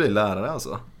 Vi borde bli lärare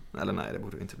alltså. Eller nej, det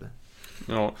borde vi inte bli.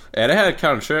 Ja, är det här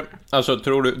kanske, alltså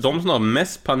tror du, de som har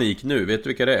mest panik nu, vet du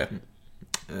vilka det är?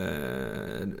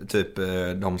 Typ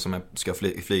de som ska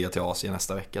flyga till Asien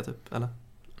nästa vecka typ, eller?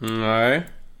 Nej,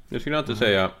 det skulle jag inte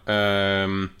säga.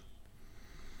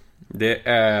 Det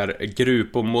är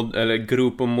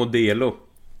Grupo Modelo.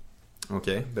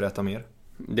 Okej, berätta mer.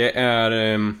 Det är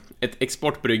ett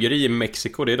exportbryggeri i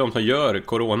Mexiko. Det är de som gör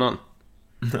coronan.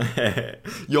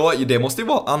 Ja, det måste ju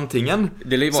vara antingen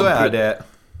det så är det.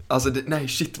 Alltså nej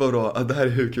shit vad bra. Det här är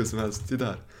hur kul som helst. Titta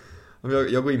här. Om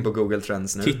jag går in på Google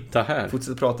Trends nu. Titta här.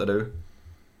 Fortsätt prata du.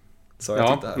 Så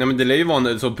jag titta här. Nej men det lär ju vara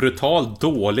en så brutalt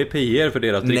dålig PR för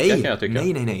deras dricka kan jag tycka.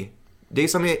 Nej. Det är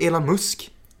som Elon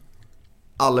Musk.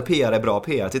 Alla PR är bra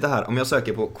PR. Titta här, om jag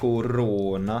söker på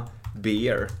Corona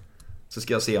Beer så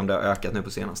ska jag se om det har ökat nu på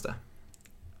senaste.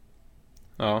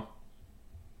 Ja.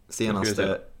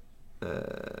 Senaste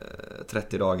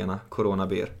 30 dagarna Corona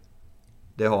Beer.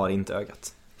 Det har inte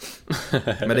ökat.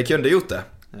 Men det kunde gjort det.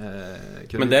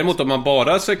 Men däremot om man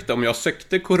bara sökte, om jag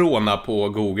sökte Corona på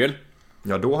Google,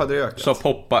 ja då hade det ökat.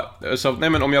 Nej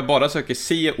men om jag bara söker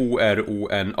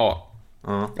CORONA. Ja.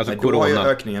 Alltså då har ju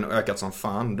ökningen ökat som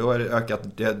fan. Då har det ökat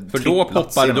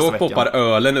för då poppar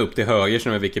ölen upp till höger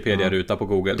som en Wikipedia-ruta på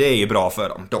Google. Det är ju bra för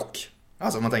dem, dock.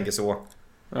 Alltså om man tänker så.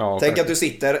 Ja, tänk att du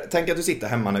sitter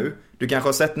hemma nu. Du kanske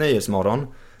har sett Nyhetsmorgon.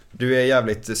 Du är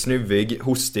jävligt snuvig,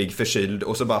 hostig, förkyld.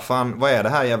 Och så bara, fan, vad är det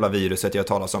här jävla viruset jag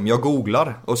talar om? Jag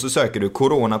googlar, och så söker du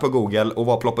corona på Google. Och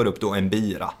vad ploppar upp då? En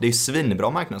bira. Det är svinbra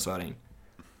marknadsföring.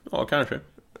 Ja, kanske.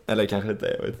 Eller kanske inte,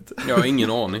 jag vet inte. Jag har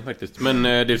ingen aning faktiskt. Men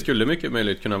det skulle mycket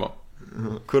möjligt kunna vara.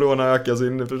 Corona ökar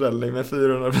sin försäljning med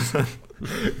 400%.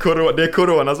 Det är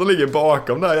corona som ligger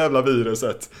bakom det här jävla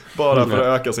viruset. Bara för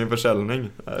att öka sin försäljning.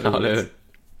 Ja, det är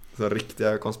så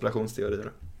riktiga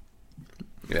konspirationsteorier.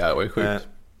 Ja, det var ju sjukt.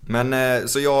 Men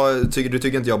så du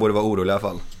tycker inte jag borde vara orolig i alla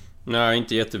fall? Nej,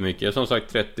 inte jättemycket. Som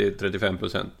sagt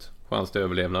 30-35% chans till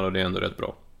överlevnad, och det är ändå rätt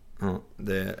bra. Ja,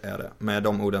 det är det. Med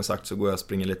de orden sagt så går jag och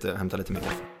springer lite, hämtar lite mer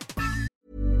kaffe.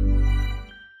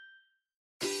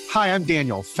 Hi, I'm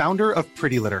Daniel, founder of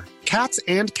Pretty Litter. Cats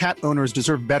and cat owners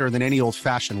deserve better than any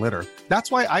old-fashioned litter.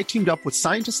 That's why I teamed up with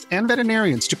scientists and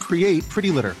veterinarians to create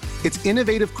Pretty Litter. Its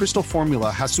innovative crystal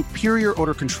formula has superior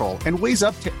odor control and weighs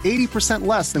up to 80%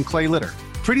 less than clay litter.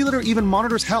 Pretty Litter even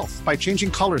monitors health by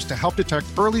changing colors to help detect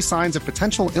early signs of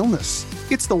potential illness.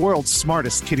 It's the world's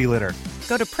smartest kitty litter.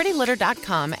 Go to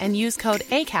prettylitter.com and use code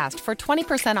ACAST for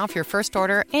 20% off your first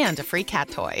order and a free cat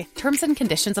toy. Terms and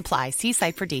conditions apply. See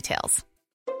site for details.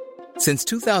 Since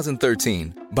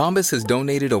 2013, Bombas has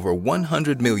donated over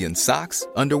 100 million socks,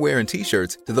 underwear, and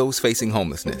T-shirts to those facing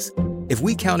homelessness. If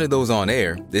we counted those on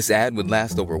air, this ad would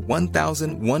last over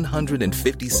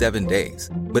 1,157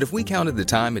 days. But if we counted the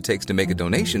time it takes to make a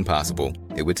donation possible,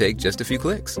 it would take just a few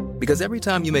clicks. Because every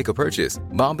time you make a purchase,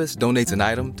 Bombas donates an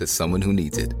item to someone who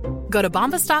needs it. Go to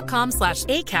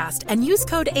bombas.com/ACAST and use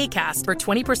code ACAST for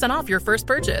 20% off your first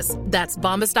purchase. That's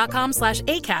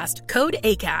bombas.com/ACAST, code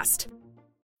ACAST.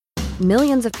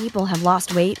 Millions of people have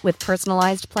lost weight with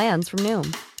personalized plans from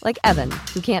Noom. Like Evan,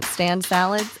 who can't stand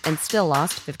salads and still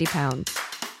lost 50 pounds.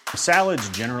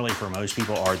 Salads generally for most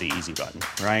people are the easy button,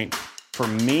 right? For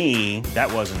me,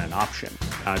 that wasn't an option.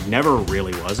 I never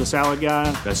really was a salad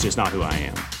guy. That's just not who I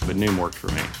am. But Noom worked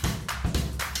for me.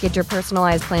 Get your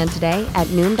personalized plan today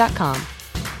at Noom.com.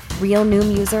 Real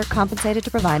Noom user compensated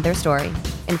to provide their story.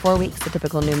 In 4 weeks, the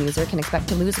typical Noom user can expect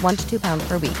to lose 1 to 2 pounds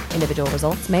per week. Individual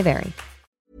results may vary.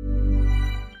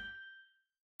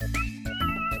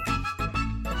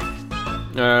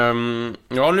 Ja,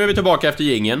 nu är vi tillbaka efter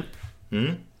gingen.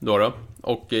 Då.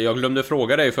 Och jag glömde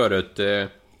fråga dig förut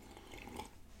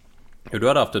hur du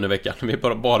hade haft under veckan. Vi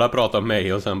bara pratade om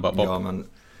mig och sen bara... Ja, men...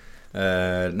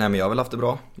 nej, men jag har väl haft det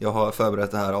bra. Jag har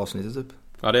förberett det här avsnittet typ.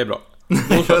 Ja, det är bra. Då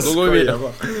går vi vidare.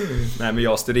 Nej, men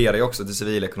jag studerar ju också till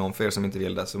civilekonom för er som inte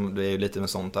vill det. Så det är ju lite med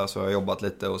sånt där. Så jag har jobbat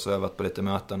lite och så har jag varit på lite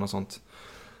möten och sånt.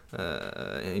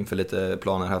 Inför lite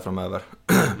planer här framöver.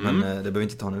 Men det behöver vi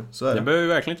inte ta nu. Så är det. Det behöver vi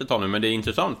verkligen inte ta nu, men det är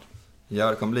intressant. Ja,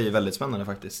 det kommer bli väldigt spännande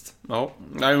faktiskt. Ja,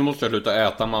 nej, vi måste sluta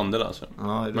äta mandel alltså.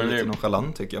 Ja, det är lite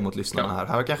nonchalant tycker jag mot lyssnarna här.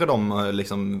 Här kanske de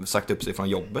liksom sagt upp sig från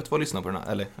jobbet för att lyssna på den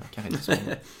här. Eller kanske inte så.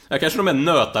 Ja, kanske de är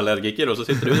nötallergiker och så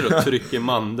sitter du där och trycker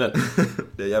mandel.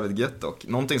 Det är jävligt gött dock.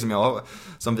 Någonting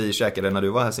som vi käkade när du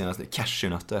var här senast,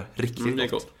 cashewnötter. Riktigt det är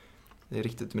gott. Det är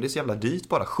riktigt, men det är så jävla dyrt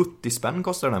bara. 70 spänn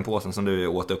kostar den påsen som du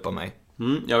åt upp av mig.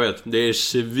 Jag vet, det är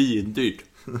svindyrt.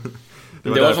 Det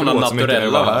var sådana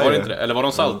naturella, var det inte det? Eller var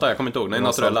de salta? Jag kommer inte ihåg. Nej,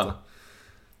 naturella. Salta.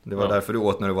 Det var därför du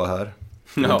åt när du var här.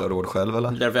 Du inte har råd själv,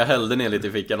 eller? Därför jag hällde ner lite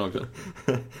i fickan också.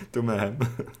 Tog med hem.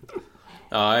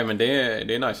 Ja, men det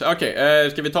är nice.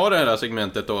 Okej, ska vi ta det här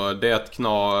segmentet då? Det att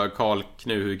Karl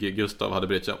Knug Gustav hade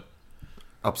brytt sig om.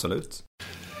 Absolut.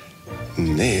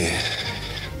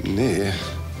 Nej.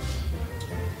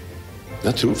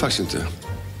 Jag tror faktiskt inte.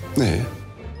 Nej.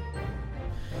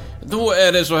 Då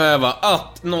är det så här va,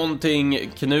 att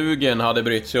någonting Knugen hade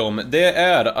brytt sig om. Det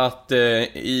är att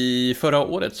i förra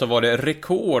året så var det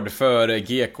rekord för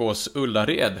GKs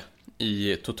Ullared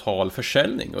i total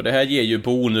försäljning. Och det här ger ju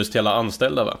bonus till alla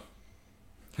anställda va?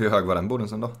 Hur hög var den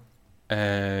bonusen då?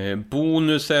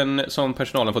 Bonusen som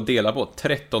personalen får dela på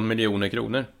 13 miljoner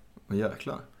kronor.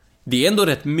 Jäklar. Det är ändå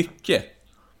rätt mycket.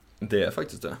 Det är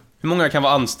faktiskt det. Hur många kan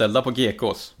vara anställda på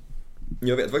GKs?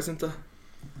 Jag vet faktiskt inte.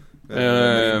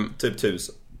 Typ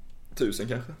 1000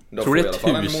 kanske. De tror det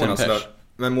är 1000 pers.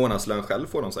 Men månadslön själv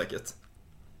får de säkert.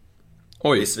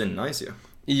 Oj. Det är svinnice ju.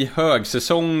 I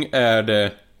högsäsong är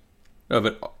det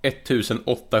över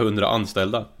 1800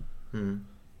 anställda.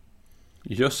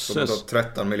 Jösses.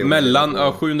 13 miljoner.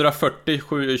 Mellan 740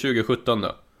 2017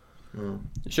 då.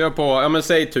 Kör på, ja men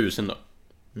säg 1000 då.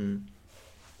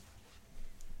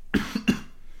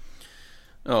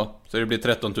 Ja, så det blir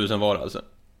 13 000 var alltså.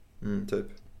 Typ.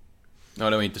 Ja,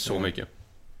 det var inte så mycket.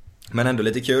 Men ändå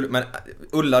lite kul. Men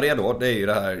Ullared då, det är ju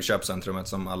det här köpcentrumet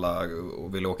som alla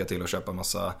vill åka till och köpa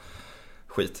massa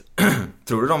skit.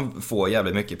 Tror du de får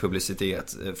jävligt mycket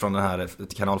publicitet från den här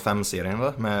Kanal 5-serien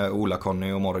eller? Med Ola,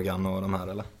 Conny och Morgan och de här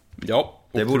eller? Ja,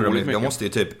 det borde de måste ju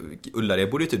typ,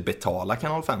 Ullared borde ju typ betala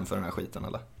Kanal 5 för den här skiten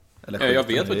eller? Skiten, jag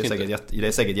vet inte. Det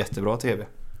är säkert jättebra tv.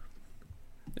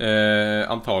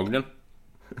 Antagligen.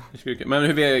 Men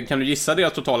hur kan du gissa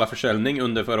deras totala försäljning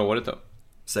under förra året då?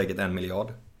 Säkert 1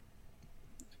 miljard.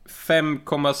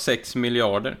 5,6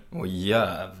 miljarder. Åh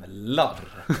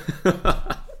jävlar.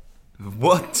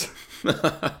 What?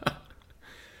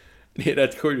 Det är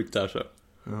rätt sjukt alltså.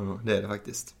 Ja, det är det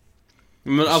faktiskt.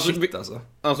 Men alltså, shit,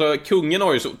 alltså kungen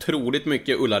har ju så otroligt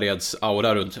mycket Ullareds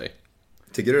aura runt sig.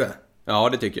 Tycker du det? Ja,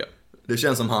 det tycker jag. Det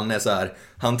känns som han är så här.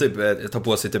 Han typ tar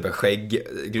på sig typ en skägg,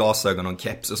 glasögon och en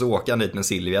keps. Och så åker han dit med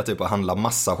Silvia typ och handlar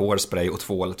massa hårspray och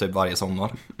tvål typ varje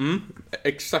sommar.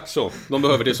 Exakt så. De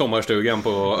behöver det i sommarstugan på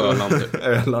Öland typ.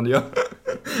 Öland, ja.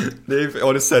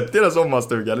 Har du sett deras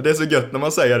sommarstuga? Det är så gött när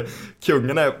man säger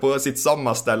kungen är på sitt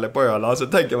sommarställe på Öland. Så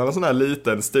tänker man en sån här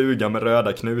liten stuga med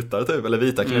röda knutar typ. Eller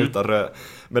vita knutar.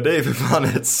 Men det är för fan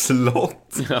ett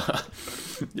slott. Ja,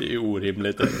 det är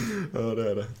orimligt. Ja,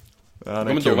 det är det. Ja,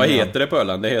 men då, vad heter det på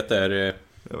Öland? Det heter...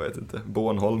 Jag vet inte,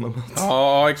 Bornholm eller något.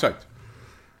 Ja, exakt.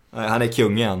 Nej, han är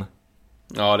kung igen.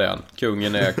 Ja, det är han.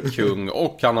 Kungen är kung.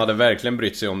 Och han hade verkligen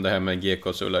brytt sig om det här med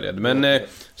GKs Ullared. Men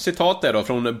citat där då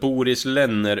från Boris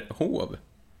Lennerhov.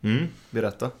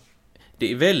 Berätta.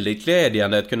 Det är väldigt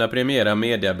glädjande att kunna premiera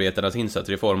mediearbetarnas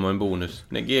insatser i form av en bonus.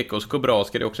 När GKs går bra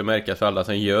ska det också märkas för alla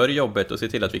som gör jobbet och se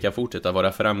till att vi kan fortsätta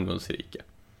vara framgångsrika.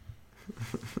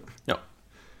 Ja.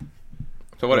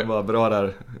 Så var det. Bara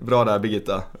bra där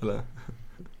Birgitta, eller?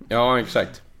 Ja,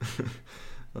 exakt.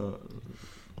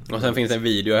 Och sen finns det en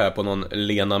video här på någon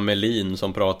Lena Melin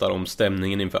som pratar om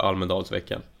stämningen inför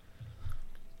Almedalsveckan.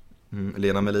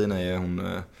 Lena Melin är hon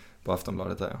på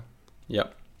Aftonbladet här. Ja.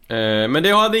 Men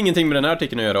det hade ingenting med den här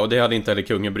artikeln att göra. Och det hade inte heller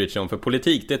kungen brytt sig om. För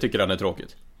politik, det tycker han är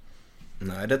tråkigt.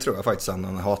 Nej, det tror jag faktiskt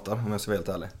han hatar, om jag ska vara helt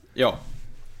ärlig. Ja.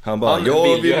 Han bara,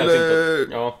 jag vill...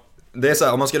 Ja. Det är så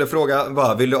här, om man skulle fråga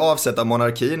bara, vill du avsätta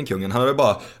monarkin, kungen? Han hade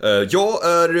bara,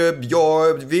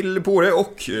 jag vill på det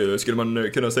och skulle man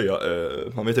kunna säga,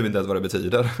 man vet inte ens vad det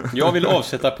betyder. Jag vill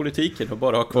avsätta politiken och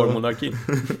bara ha kvar monarkin.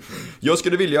 Jag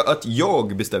skulle vilja att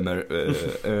jag bestämmer,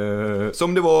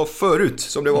 som det var förut,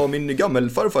 som det var min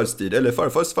gammelfarfars tid, eller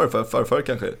farfar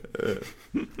kanske.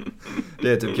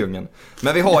 Det är typ kungen.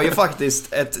 Men vi har ju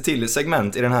faktiskt ett till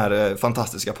segment i den här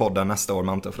fantastiska podden nästa år,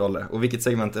 Mante och Frolle. Och vilket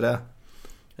segment är det?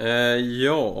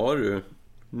 Ja du.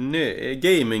 Nej,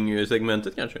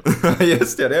 gaming-segmentet kanske.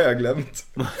 Just det, det har jag glömt.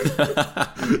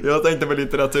 Jag tänkte på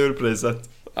litteraturpriset.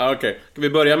 Okej, ska vi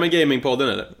börja med gamingpodden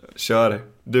eller? Kör.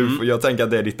 Jag tänker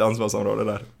att det är ditt ansvarsområde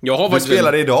där. Jag har du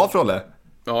spelade idag, Frolle.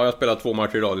 Ja, jag spelar 2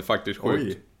 matcher idag, det är faktiskt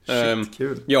sjukt. Shit,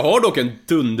 kul. Jag har dock en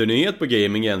dundernyhet på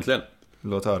gaming egentligen.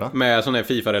 Låt höra. Med sån här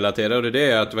FIFA-relaterad, och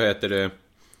det är att, vad heter det,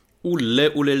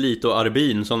 Olle Lito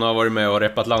Arbin, som har varit med och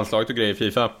reppat landslaget och grejer i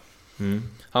FIFA.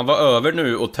 Han var över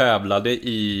nu och tävlade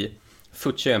i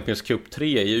Foot Champions Cup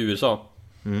 3 i USA.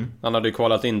 Han hade ju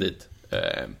kvalat in dit.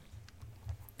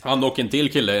 Han och en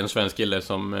till kille, en svensk kille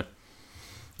som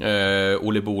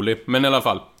Oli Boli. Men i alla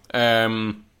fall,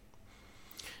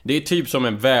 det är typ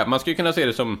som man skulle kunna se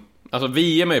det som, alltså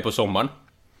VM är på sommaren,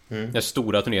 den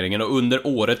stora turneringen, och under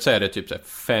året så är det typ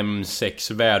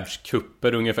 5-6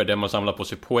 världskupper ungefär, där man samlar på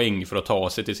sig poäng för att ta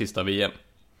sig till sista VM.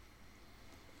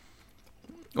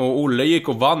 Och Olle gick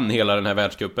och vann hela den här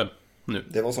världskuppen nu.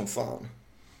 Det var som fan.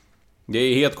 Det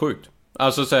är helt sjukt.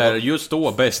 Alltså så här, just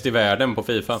då bäst i världen på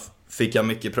FIFA. Fick jag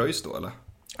mycket pröjs då eller?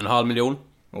 500 000.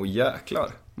 Åh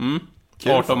jäklar.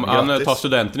 Kul, 18, han tar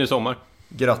studenten i sommar.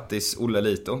 Grattis Olle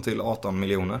Lito till 18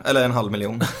 miljoner. Eller 500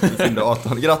 000.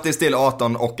 18. Grattis till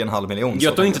 18,5 miljoner.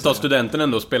 Jag tror inte ta studenten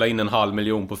ändå och spela in 500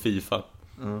 000 på FIFA.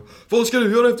 Vad ska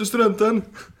du göra efter studenten?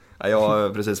 Ja, jag har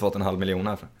precis fått 500 000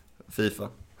 här för FIFA.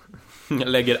 Jag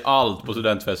lägger allt på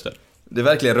studentfester. Det är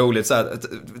verkligen roligt så här,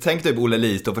 tänk typ Olle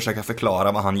Lito och försöka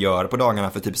förklara vad han gör på dagarna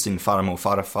för typ sin farmor och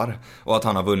farfar, och att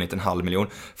han har vunnit 500 000.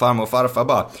 Farmor och farfar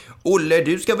bara: Olle,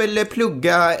 du ska väl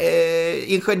plugga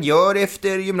ingenjör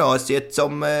efter gymnasiet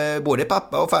som både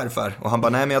pappa och farfar. Och han bara: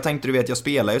 nej men jag tänkte, du vet, jag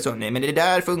spelar ju så. Nej men det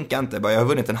där funkar inte. Bara, jag har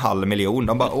vunnit 500 000.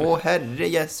 De bara: åh herre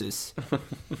Jesus.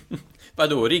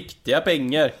 Vadå, riktiga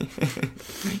pengar?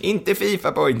 Inte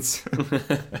FIFA points.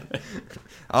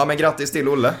 Ja, men grattis till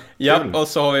Olle. Ja, och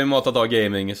så har vi matat av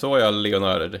gaming. Så är jag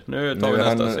Leonard. Nu tar vi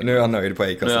nästa. Nu är han nöjd på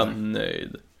Acast. Nu är han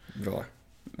nöjd. Bra.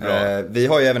 Vi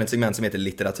har ju även ett segment som heter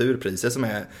litteraturpriser, som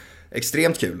är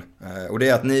extremt kul. Och det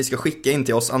är att ni ska skicka in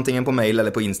till oss, antingen på mail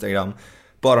eller på Instagram,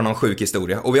 bara någon sjuk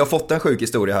historia. Och vi har fått en sjuk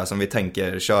historia här som vi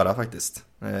tänker köra faktiskt.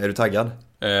 Är du taggad?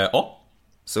 Ja.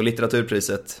 Så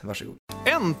litteraturpriset, varsågod.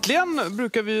 Äntligen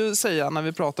brukar vi ju säga när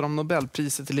vi pratar om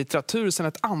Nobelpriset i litteratur sedan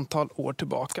ett antal år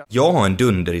tillbaka. Jag har en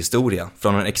dunderhistoria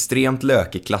från en extremt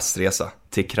lökig klassresa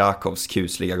till Krakows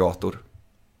kusliga gator.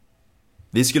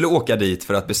 Vi skulle åka dit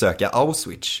för att besöka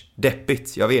Auschwitz.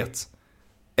 Deppigt, jag vet.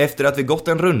 Efter att vi gått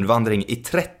en rundvandring i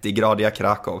 30-gradiga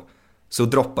Krakow så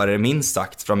droppade det minst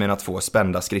sagt från mina 2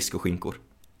 spända skridskoskinkor.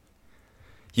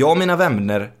 Jag och mina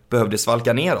vänner behövde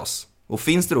svalka ner oss. Och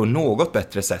finns det då något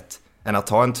bättre sätt än att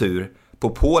ta en tur på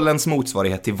Polens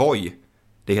motsvarighet till Voi?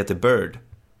 Det heter Bird.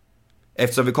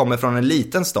 Eftersom vi kommer från en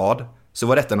liten stad så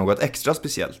var detta något extra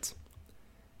speciellt.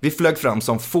 Vi flög fram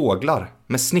som fåglar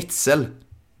med schnitzel,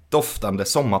 doftande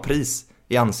sommarpris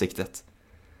i ansiktet.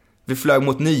 Vi flög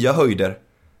mot nya höjder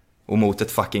och mot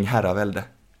ett fucking herravälde.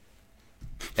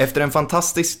 Efter en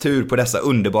fantastisk tur på dessa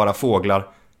underbara fåglar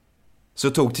så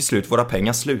tog till slut våra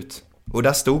pengar slut. Och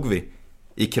där stod vi,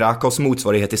 i Krakows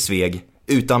motsvarighet till Sveg,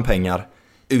 utan pengar,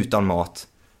 utan mat,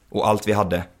 och allt vi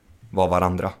hade var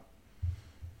varandra.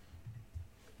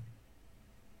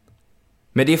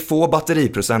 Med de få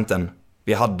batteriprocenten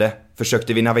vi hade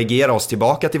försökte vi navigera oss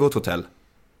tillbaka till vårt hotell.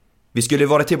 Vi skulle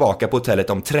vara tillbaka på hotellet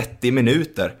om 30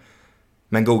 minuter,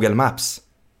 men Google Maps,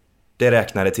 det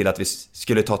räknade till att vi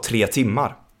skulle ta 3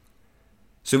 timmar.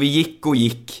 Så vi gick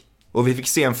och vi fick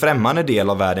se en främmande del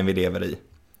av världen vi lever i.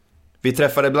 Vi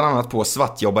träffade bland annat på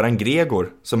svartjobbaren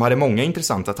Gregor, som hade många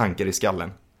intressanta tankar i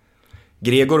skallen.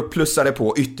 Gregor plussade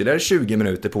på ytterligare 20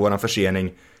 minuter på våran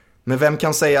försening, men vem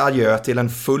kan säga adjö till en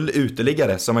full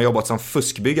uteliggare som har jobbat som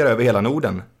fuskbyggare över hela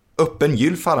Norden? Öppen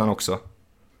gylf hade han också.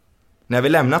 När vi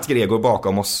lämnat Gregor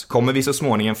bakom oss kommer vi så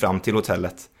småningom fram till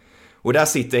hotellet. Och där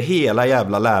sitter hela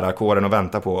jävla lärarkåren och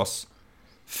väntar på oss.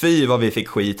 Fy vad vi fick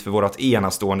skit för vårt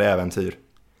enastående äventyr.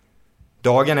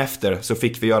 Dagen efter så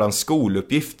fick vi göra en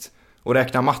skoluppgift och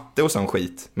räkna matte och sån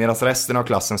skit, medan resten av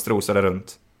klassen strosade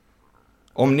runt.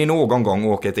 Om ni någon gång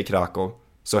åker till Krakow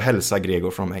så hälsa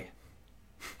Gregor från mig.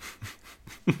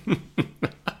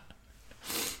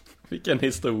 Vilken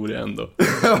historia ändå.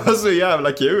 Det var så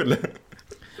jävla kul.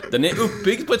 Den är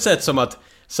uppbyggd på ett sätt som att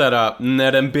såhär,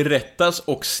 när den berättas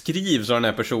och skrivs av den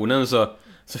här personen så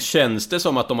känns det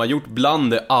som att de har gjort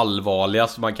bland det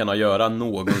allvarligaste man kan ha göra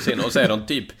någonsin. Och så är de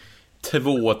typ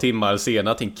 2 timmar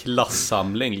senare till en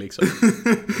klassamling liksom.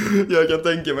 Jag kan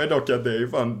tänka mig dock att det är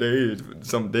fan,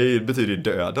 det betyder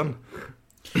döden.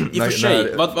 I och för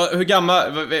sig, hur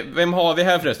gammal, vem har vi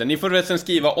här förresten? Ni får förresten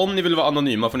skriva, om ni vill vara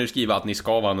anonyma får ni skriva att ni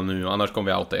ska vara anonyma, annars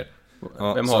kommer vi outa er.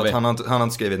 Ja, vem har vi? Han har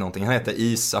inte skrivit någonting, han heter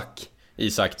Isak,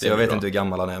 så jag vet inte hur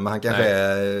gammal han är, men han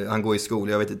kanske han går i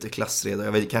skola, jag vet inte, klassredare,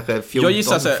 jag vet, kanske 14, jag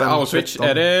gissar sig, 15, Auschwitz, 13.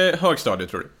 är det högstadiet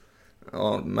tror du?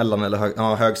 Ja, mellan eller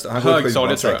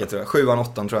högstadiet tror jag. 7an,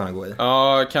 8an tror jag han går i.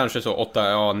 Ja, kanske så. 8,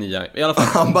 ja 9. I alla fall.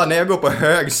 Han bara, när jag går på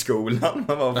högskolan.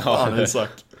 Vad fan är Isak?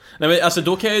 Nej men alltså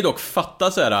då kan jag ju dock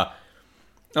fatta så här.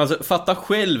 Alltså fatta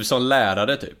själv som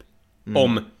lärare typ.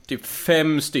 Om typ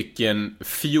 5 stycken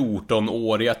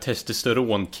 14-åriga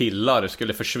testosteronkillar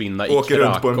skulle försvinna i Krakow. Åker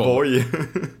runt på en boj.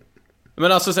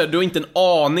 Men alltså så här, du har inte en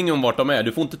aning om vart de är.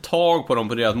 Du får inte tag på dem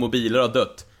på deras mobiler har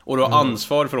dött. Och du har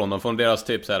ansvar för dem från deras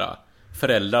typ så här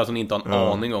föräldrar som inte har en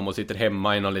aning om och sitter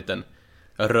hemma i någon liten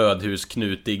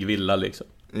rödhusknutig villa liksom.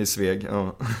 I Sveg,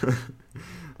 ja.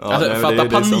 Alltså, fatta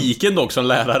paniken dock som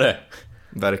lärare.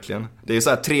 Verkligen. Det är ju så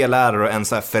här 3 lärare och en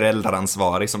så här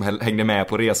föräldraransvarig som hängde med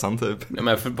på resan typ. Ja,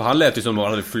 men han lät ju som att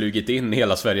han hade flugit in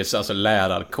hela Sveriges alltså,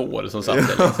 lärarkår som satt där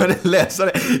liksom. Ja, det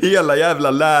läser hela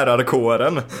jävla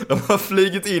lärarkåren. De har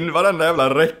flugit in varenda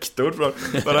jävla rektor från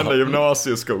varenda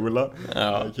gymnasieskola.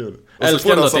 Ja, kul. Och så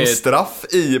får de som straff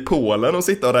i Polen och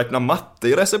sitta och räkna matte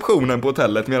i receptionen på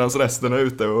hotellet medan resten är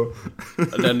ute och...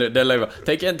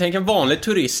 Tänk en vanlig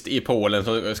turist i Polen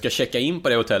som ska checka in på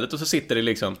det hotellet och så sitter det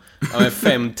liksom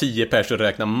 5-10 personer och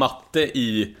räknar matte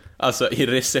i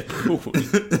reception.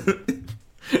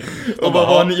 Och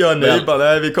vad gör ni? Bara,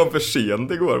 nej, vi kom för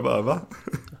sent igår bara, va?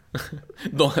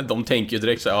 De tänker ju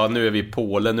direkt så här, nu är vi i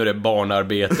Polen, nu är det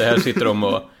barnarbete. Här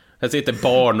sitter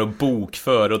barn och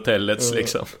bokför hotellets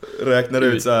liksom. Räknar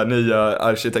ut så här nya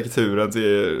arkitekturen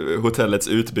till hotellets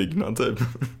utbyggnad typ.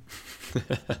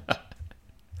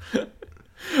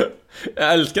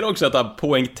 Jag älskar också att han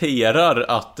poängterar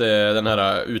att den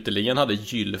här uteliggaren hade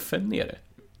gylfen nere.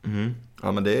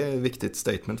 Ja, men det är ett viktigt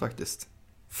statement faktiskt.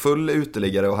 Full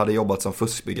uteliggare och hade jobbat som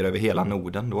fuskbyggare över hela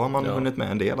Norden. Då har man hunnit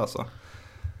med en del alltså.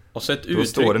 Och så ett uttryck.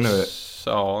 Står det nu,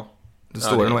 då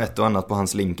står det nog ett och annat på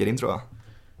hans LinkedIn tror jag.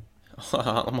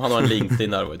 Om han har en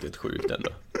LinkedIn där var det sjukt ändå.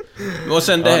 Och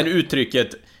sen det här uttrycket.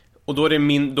 Och då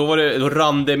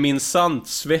rann det minsann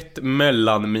svett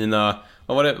mellan mina...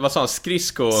 Vad sa han?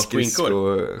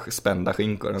 Skridskospända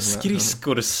skinkor.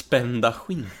 Skridskospända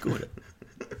skinkor.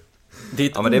 Det är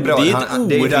ett, det är bra. Det är ett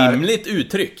orimligt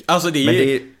uttryck. Alltså det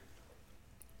är...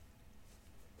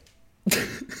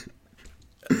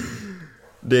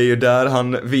 Det är ju där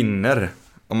han vinner,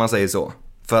 om man säger så.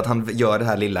 För att han gör det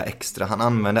här lilla extra. Han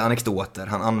använder anekdoter,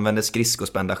 han använder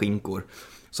skridskospända skinkor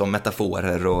som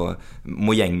metaforer och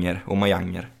mojänger och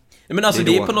mojanger. Men alltså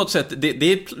det är på något sätt det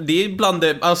är bland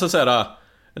det, alltså så här,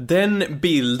 den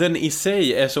bilden i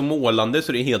sig är så målande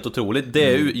så det är helt otroligt.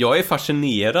 Jag är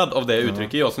fascinerad av det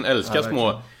uttrycket. Jag som älskar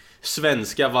små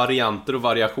svenska varianter och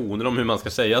variationer om hur man ska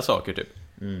säga saker typ.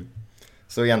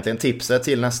 Så egentligen tipset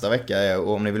till nästa vecka är,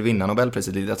 om ni vill vinna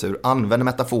Nobelpriset i litteratur, använd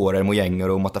metaforer, mojänger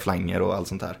och mataflanger och allt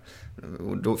sånt här.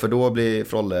 För då blir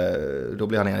Frolle, då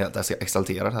blir han helt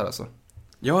exalterad här alltså.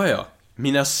 Ja.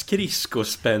 Mina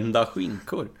skridskospända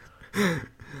skinkor.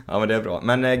 Ja, men det är bra.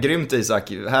 Men grymt Isak,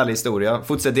 härlig historia.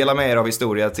 Fortsätt dela med er av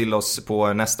historia till oss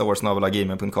på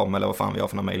nästaårsnavla.gmail.com eller vad fan vi har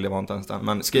för någon mail, det var inte ens den.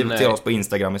 Men skriv till oss på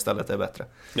Instagram istället, det är bättre.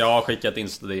 Ja, skicka ett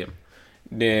Insta-DM.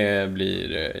 Det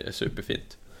blir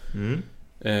superfint.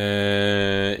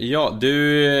 Jag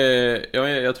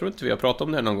tror inte vi har pratat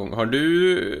om det här någon gång. Har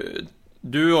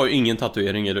du har ju ingen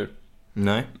tatuering, eller?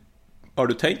 Nej. Har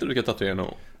du tänkt att du ska tatuera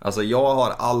någon? Alltså jag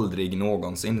har aldrig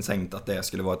någonsin tänkt att det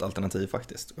skulle vara ett alternativ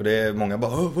faktiskt. Och det är många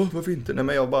bara, varför inte? Nej,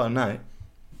 men jag bara, nej.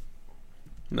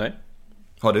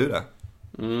 Har du det?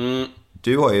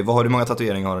 Du har ju, hur många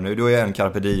tatueringar har du nu? Du har ju en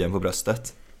carpe diem på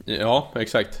bröstet. Ja,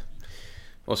 exakt.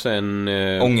 Och sen...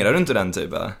 Ångrar du inte den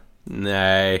typ, eller?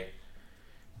 Nej.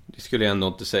 Det skulle jag ändå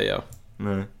inte säga.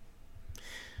 Nej.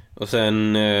 Och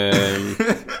sen...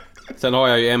 Sen har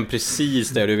jag ju en precis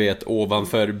där du vet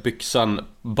ovanför byxan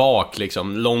bak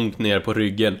liksom, långt ner på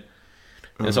ryggen.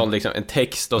 En sån liksom, en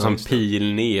text och en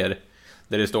pil ner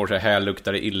där det står så här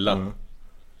luktar det illa.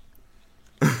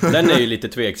 Den är ju lite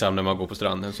tveksam när man går på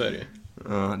stranden, så är det ju.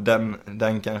 Ja,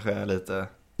 den kanske är lite...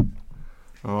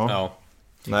 Ja.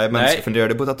 Nej, men funderar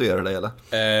du på att tatuera dig eller?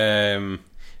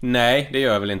 Nej, det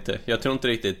gör jag väl inte. Jag tror inte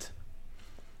riktigt.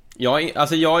 Jag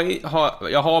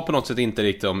har på något sätt inte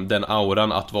riktigt om den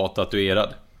auran att vara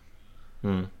tatuerad.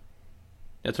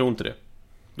 Jag tror inte det.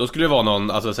 Då skulle det vara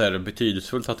någon alltså, så här,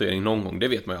 betydelsefull tatuering någon gång. Det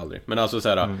vet man ju aldrig. Men alltså så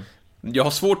här, jag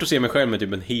har svårt att se mig själv med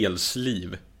typ en hel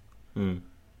sleeve.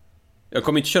 Jag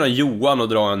kommer inte köra Johan och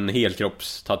dra en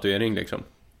helkroppstatuering liksom.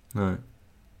 Nej.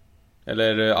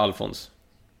 Eller Alfons.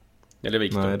 Eller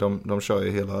Victor. Nej, de kör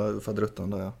ju hela fadruttan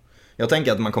där, ja. Jag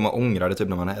tänker att man kommer ångra det typ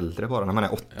när man är äldre, bara när man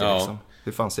är 80 liksom.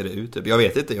 Hur fan ser det ut typ? Jag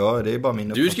vet inte, det är bara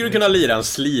min uppfattning. Du skulle kunna lira en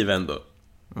sleeve ändå.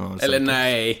 Ja, eller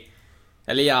nej.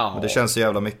 Eller ja. Det känns så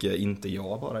jävla mycket, inte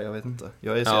jag bara, jag vet inte.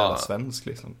 Jag är så jävla svensk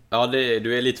liksom. Ja,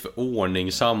 du är lite för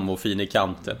ordningsam och fin i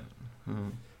kanten.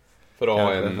 För att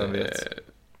ha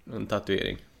en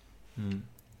tatuering.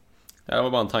 Det var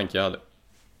bara en tanke jag hade.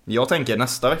 Jag tänker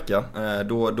nästa vecka,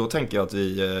 då tänker jag att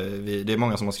vi det är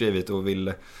många som har skrivit och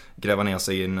vill gräva ner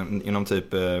sig inom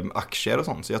typ aktier och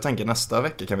sånt. Så jag tänker nästa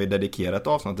vecka kan vi dedikera ett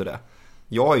avsnitt till det.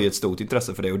 Jag har ju ett stort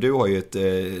intresse för det och du har ju ett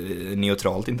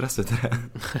neutralt intresse till det.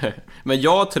 Men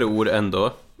jag tror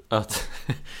ändå att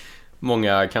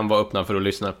många kan vara öppna för att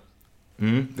lyssna.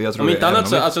 Jag tror om inte annat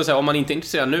så, alltså, om man inte är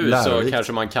intresserad nu lärorikt. Så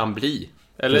kanske man kan bli.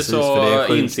 Eller precis,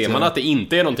 så inser man att det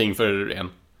inte är någonting för en.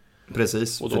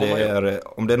 Precis,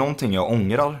 för om det är någonting jag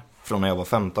ångrar från när jag var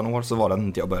 15 år så var det att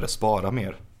inte jag började spara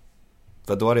mer.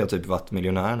 För då hade jag typ varit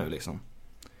miljonär nu liksom.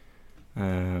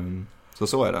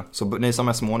 Så är det. Så ni som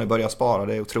är små, ni börjar spara,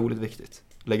 det är otroligt viktigt.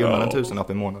 Lägg undan 1000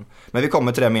 i månaden. Men vi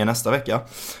kommer till det mer nästa vecka.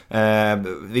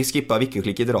 Vi skippar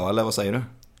Wiki-klicket idag, eller vad säger du?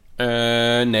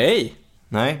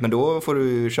 Nej, men då får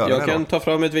du köra. Jag kan ta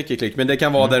fram ett Wiki-klick, men det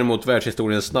kan vara däremot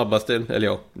världshistoriens snabbaste. Eller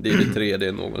ja, det är det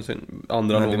 3D någonsin.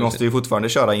 Vi måste ju fortfarande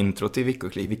köra intro till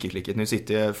Wiki-klicket. Nu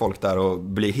sitter folk där och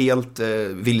blir helt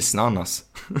vilsna annars.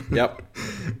 Ja.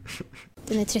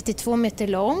 Den är 32 meter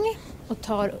lång och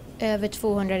tar över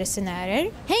 200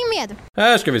 resenärer. Häng med!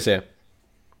 Här ska vi se.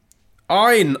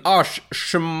 Ain Ash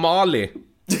Shmali.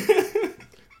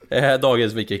 Det här är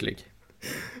dagens Wiki-klick.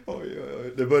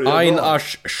 Ain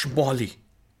Ash Shmali.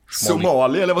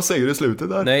 Somali, eller vad säger du i slutet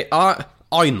där? Nej,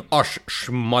 Ain Ash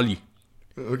Shmali.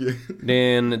 Okay.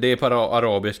 Det är på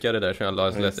arabiska det där som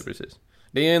jag läste precis.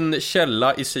 Det är en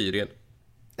källa i Syrien.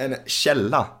 En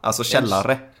källa? Alltså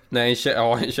källare? Nej,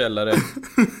 en källare.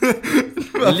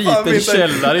 En liten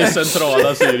källare i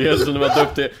centrala Syrien som de har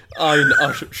döpt till Ain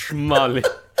Ash Shmali.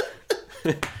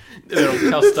 Där de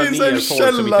kastar ner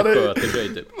folk som inte sköter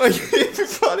sig typ. Man kan ju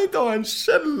fan inte ha en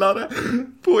källare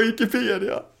på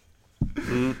Wikipedia.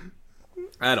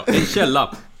 Nej då, en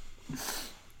källa.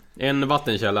 En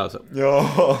vattenkälla alltså.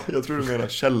 Ja, jag tror du menar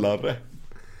källare.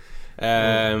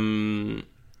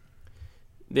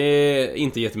 Det är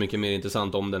inte jättemycket mer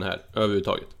intressant om den här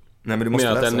överhuvudtaget. Nej, men du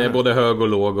måste läsa. Den är både hög och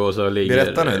låg och så ligger.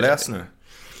 Berätta nu, läs nu.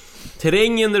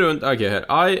 Terrängen runt här.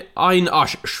 Ain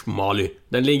Ash Shmali.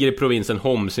 Den ligger i provinsen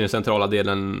Homs i den centrala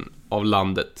delen av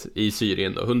landet i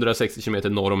Syrien då, 160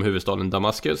 km norr om huvudstaden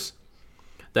Damaskus.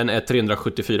 Den är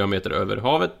 374 meter över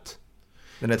havet.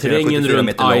 Terrängen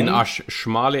runt Ain Ash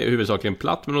Shmali är huvudsakligen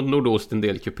platt men åt nordost en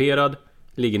del kuperad.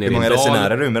 Ligger ner i en dal. Hur många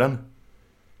resenärer rymmer den?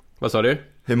 Vad sa du?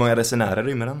 Hur många resenärer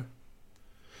rymmer den?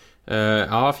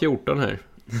 14 här.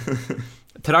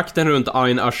 Trakten runt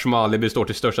Ain Ash Shmali består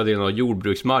till största delen av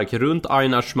jordbruksmark. Runt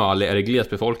Ain Ash Shmali är det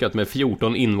glesbefolkat med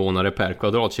 14 invånare per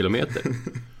kvadratkilometer.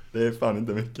 Det är fan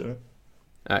inte mycket det.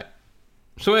 Nej,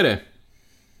 så är det.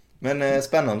 Men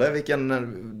spännande, det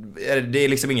är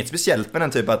liksom inget speciellt med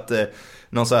den typ att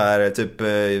någon så här typ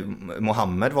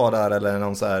Mohammed var där eller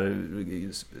någon så här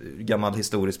gammal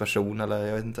historisk person eller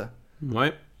jag vet inte.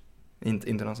 Nej.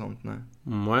 Inte något sånt, nej.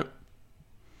 Nej.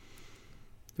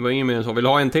 Det var ingen mer än så. Vill du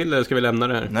ha en till eller ska vi lämna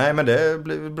det här? Nej, men det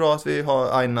blir bra att vi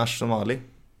har Ain Ash Shmali.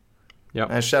 Ja.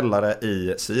 En källare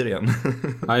i Syrien.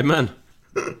 Amen.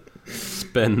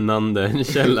 Spännande, en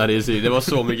källare i Syrien. Det var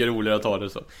så mycket roligare att ta det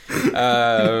så.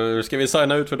 Ska vi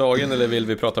signa ut för dagen eller vill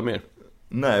vi prata mer?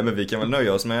 Nej, men vi kan väl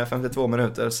nöja oss med 52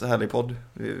 minuters härlig podd.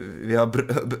 Vi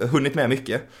har hunnit med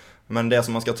mycket. Men det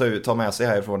som man ska ta med sig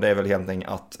härifrån, det är väl helt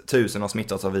enkelt att 1000 har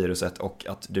smittats av viruset och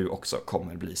att du också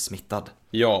kommer bli smittad.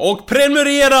 Ja, och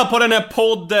prenumerera på den här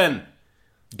podden!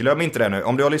 Glöm inte det nu.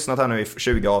 Om du har lyssnat här nu i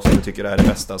 20 avsnitt och tycker det är det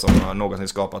bästa som har någonsin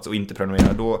skapats och inte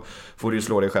prenumerera, då får du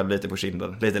slå dig själv lite på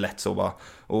kinden. Lite lätt så bara.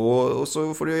 Och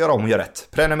så får du göra om och göra rätt.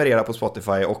 Prenumerera på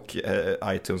Spotify och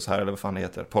iTunes här, eller vad fan det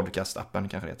heter. Podcast-appen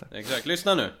kanske det heter. Exakt,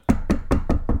 lyssna nu.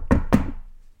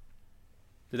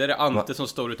 Det där är Ante som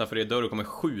står utanför er dörr och kommer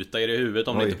skjuta er i huvudet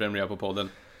om ni inte prenumererar på podden.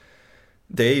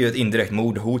 Det är ju ett indirekt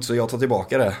mordhot, så jag tar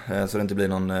tillbaka det. Så det inte blir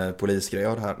någon polisgrej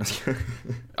av det här.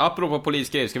 Apropå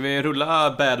polisgrej, ska vi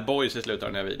rulla Bad Boys i slutet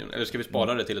av den här videon? Eller ska vi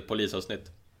spara det till ett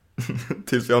polisavsnitt?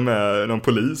 Tills vi har med någon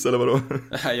polis, eller vadå?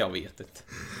 Nej, jag vet inte.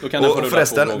 Då kan och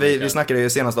förresten, vi snackade ju i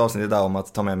senaste avsnittet där om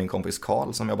att ta med min kompis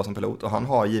Karl som jobbar som pilot. Och han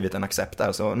har givit en accept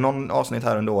där. Så någon avsnitt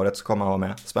här under året så kommer han vara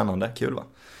med. Spännande, kul va?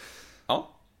 Ja.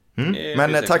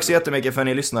 Men tack så jättemycket för att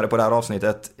ni lyssnade på det här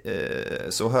avsnittet.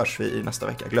 Så hörs vi i nästa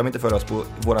vecka. Glöm inte att följa oss på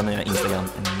våra nya Instagram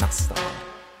nästa.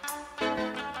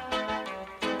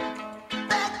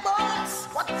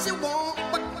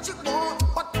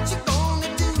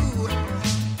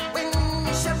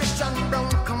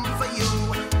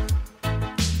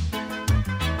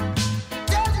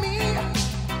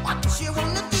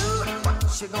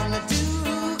 What you gonna do?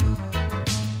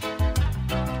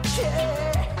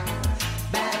 Yeah.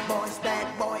 Bad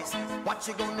boys, what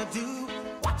you gonna do?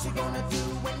 What you gonna do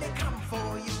when they come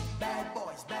for you? Bad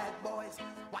boys,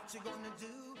 what you gonna do?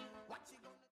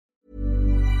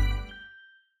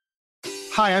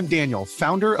 Hi, I'm Daniel,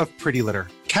 founder of Pretty Litter.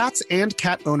 Cats and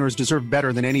cat owners deserve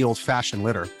better than any old-fashioned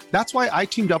litter. That's why I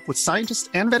teamed up with scientists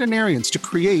and veterinarians to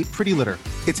create Pretty Litter.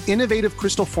 Its innovative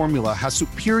crystal formula has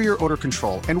superior odor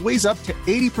control and weighs up to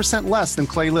 80% less than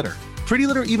clay litter. Pretty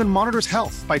Litter even monitors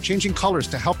health by changing colors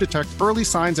to help detect early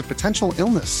signs of potential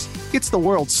illness. It's the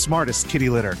world's smartest kitty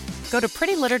litter. Go to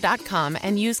prettylitter.com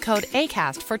and use code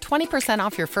ACAST for 20%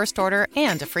 off your first order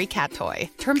and a free cat toy.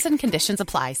 Terms and conditions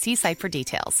apply. See site for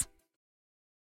details.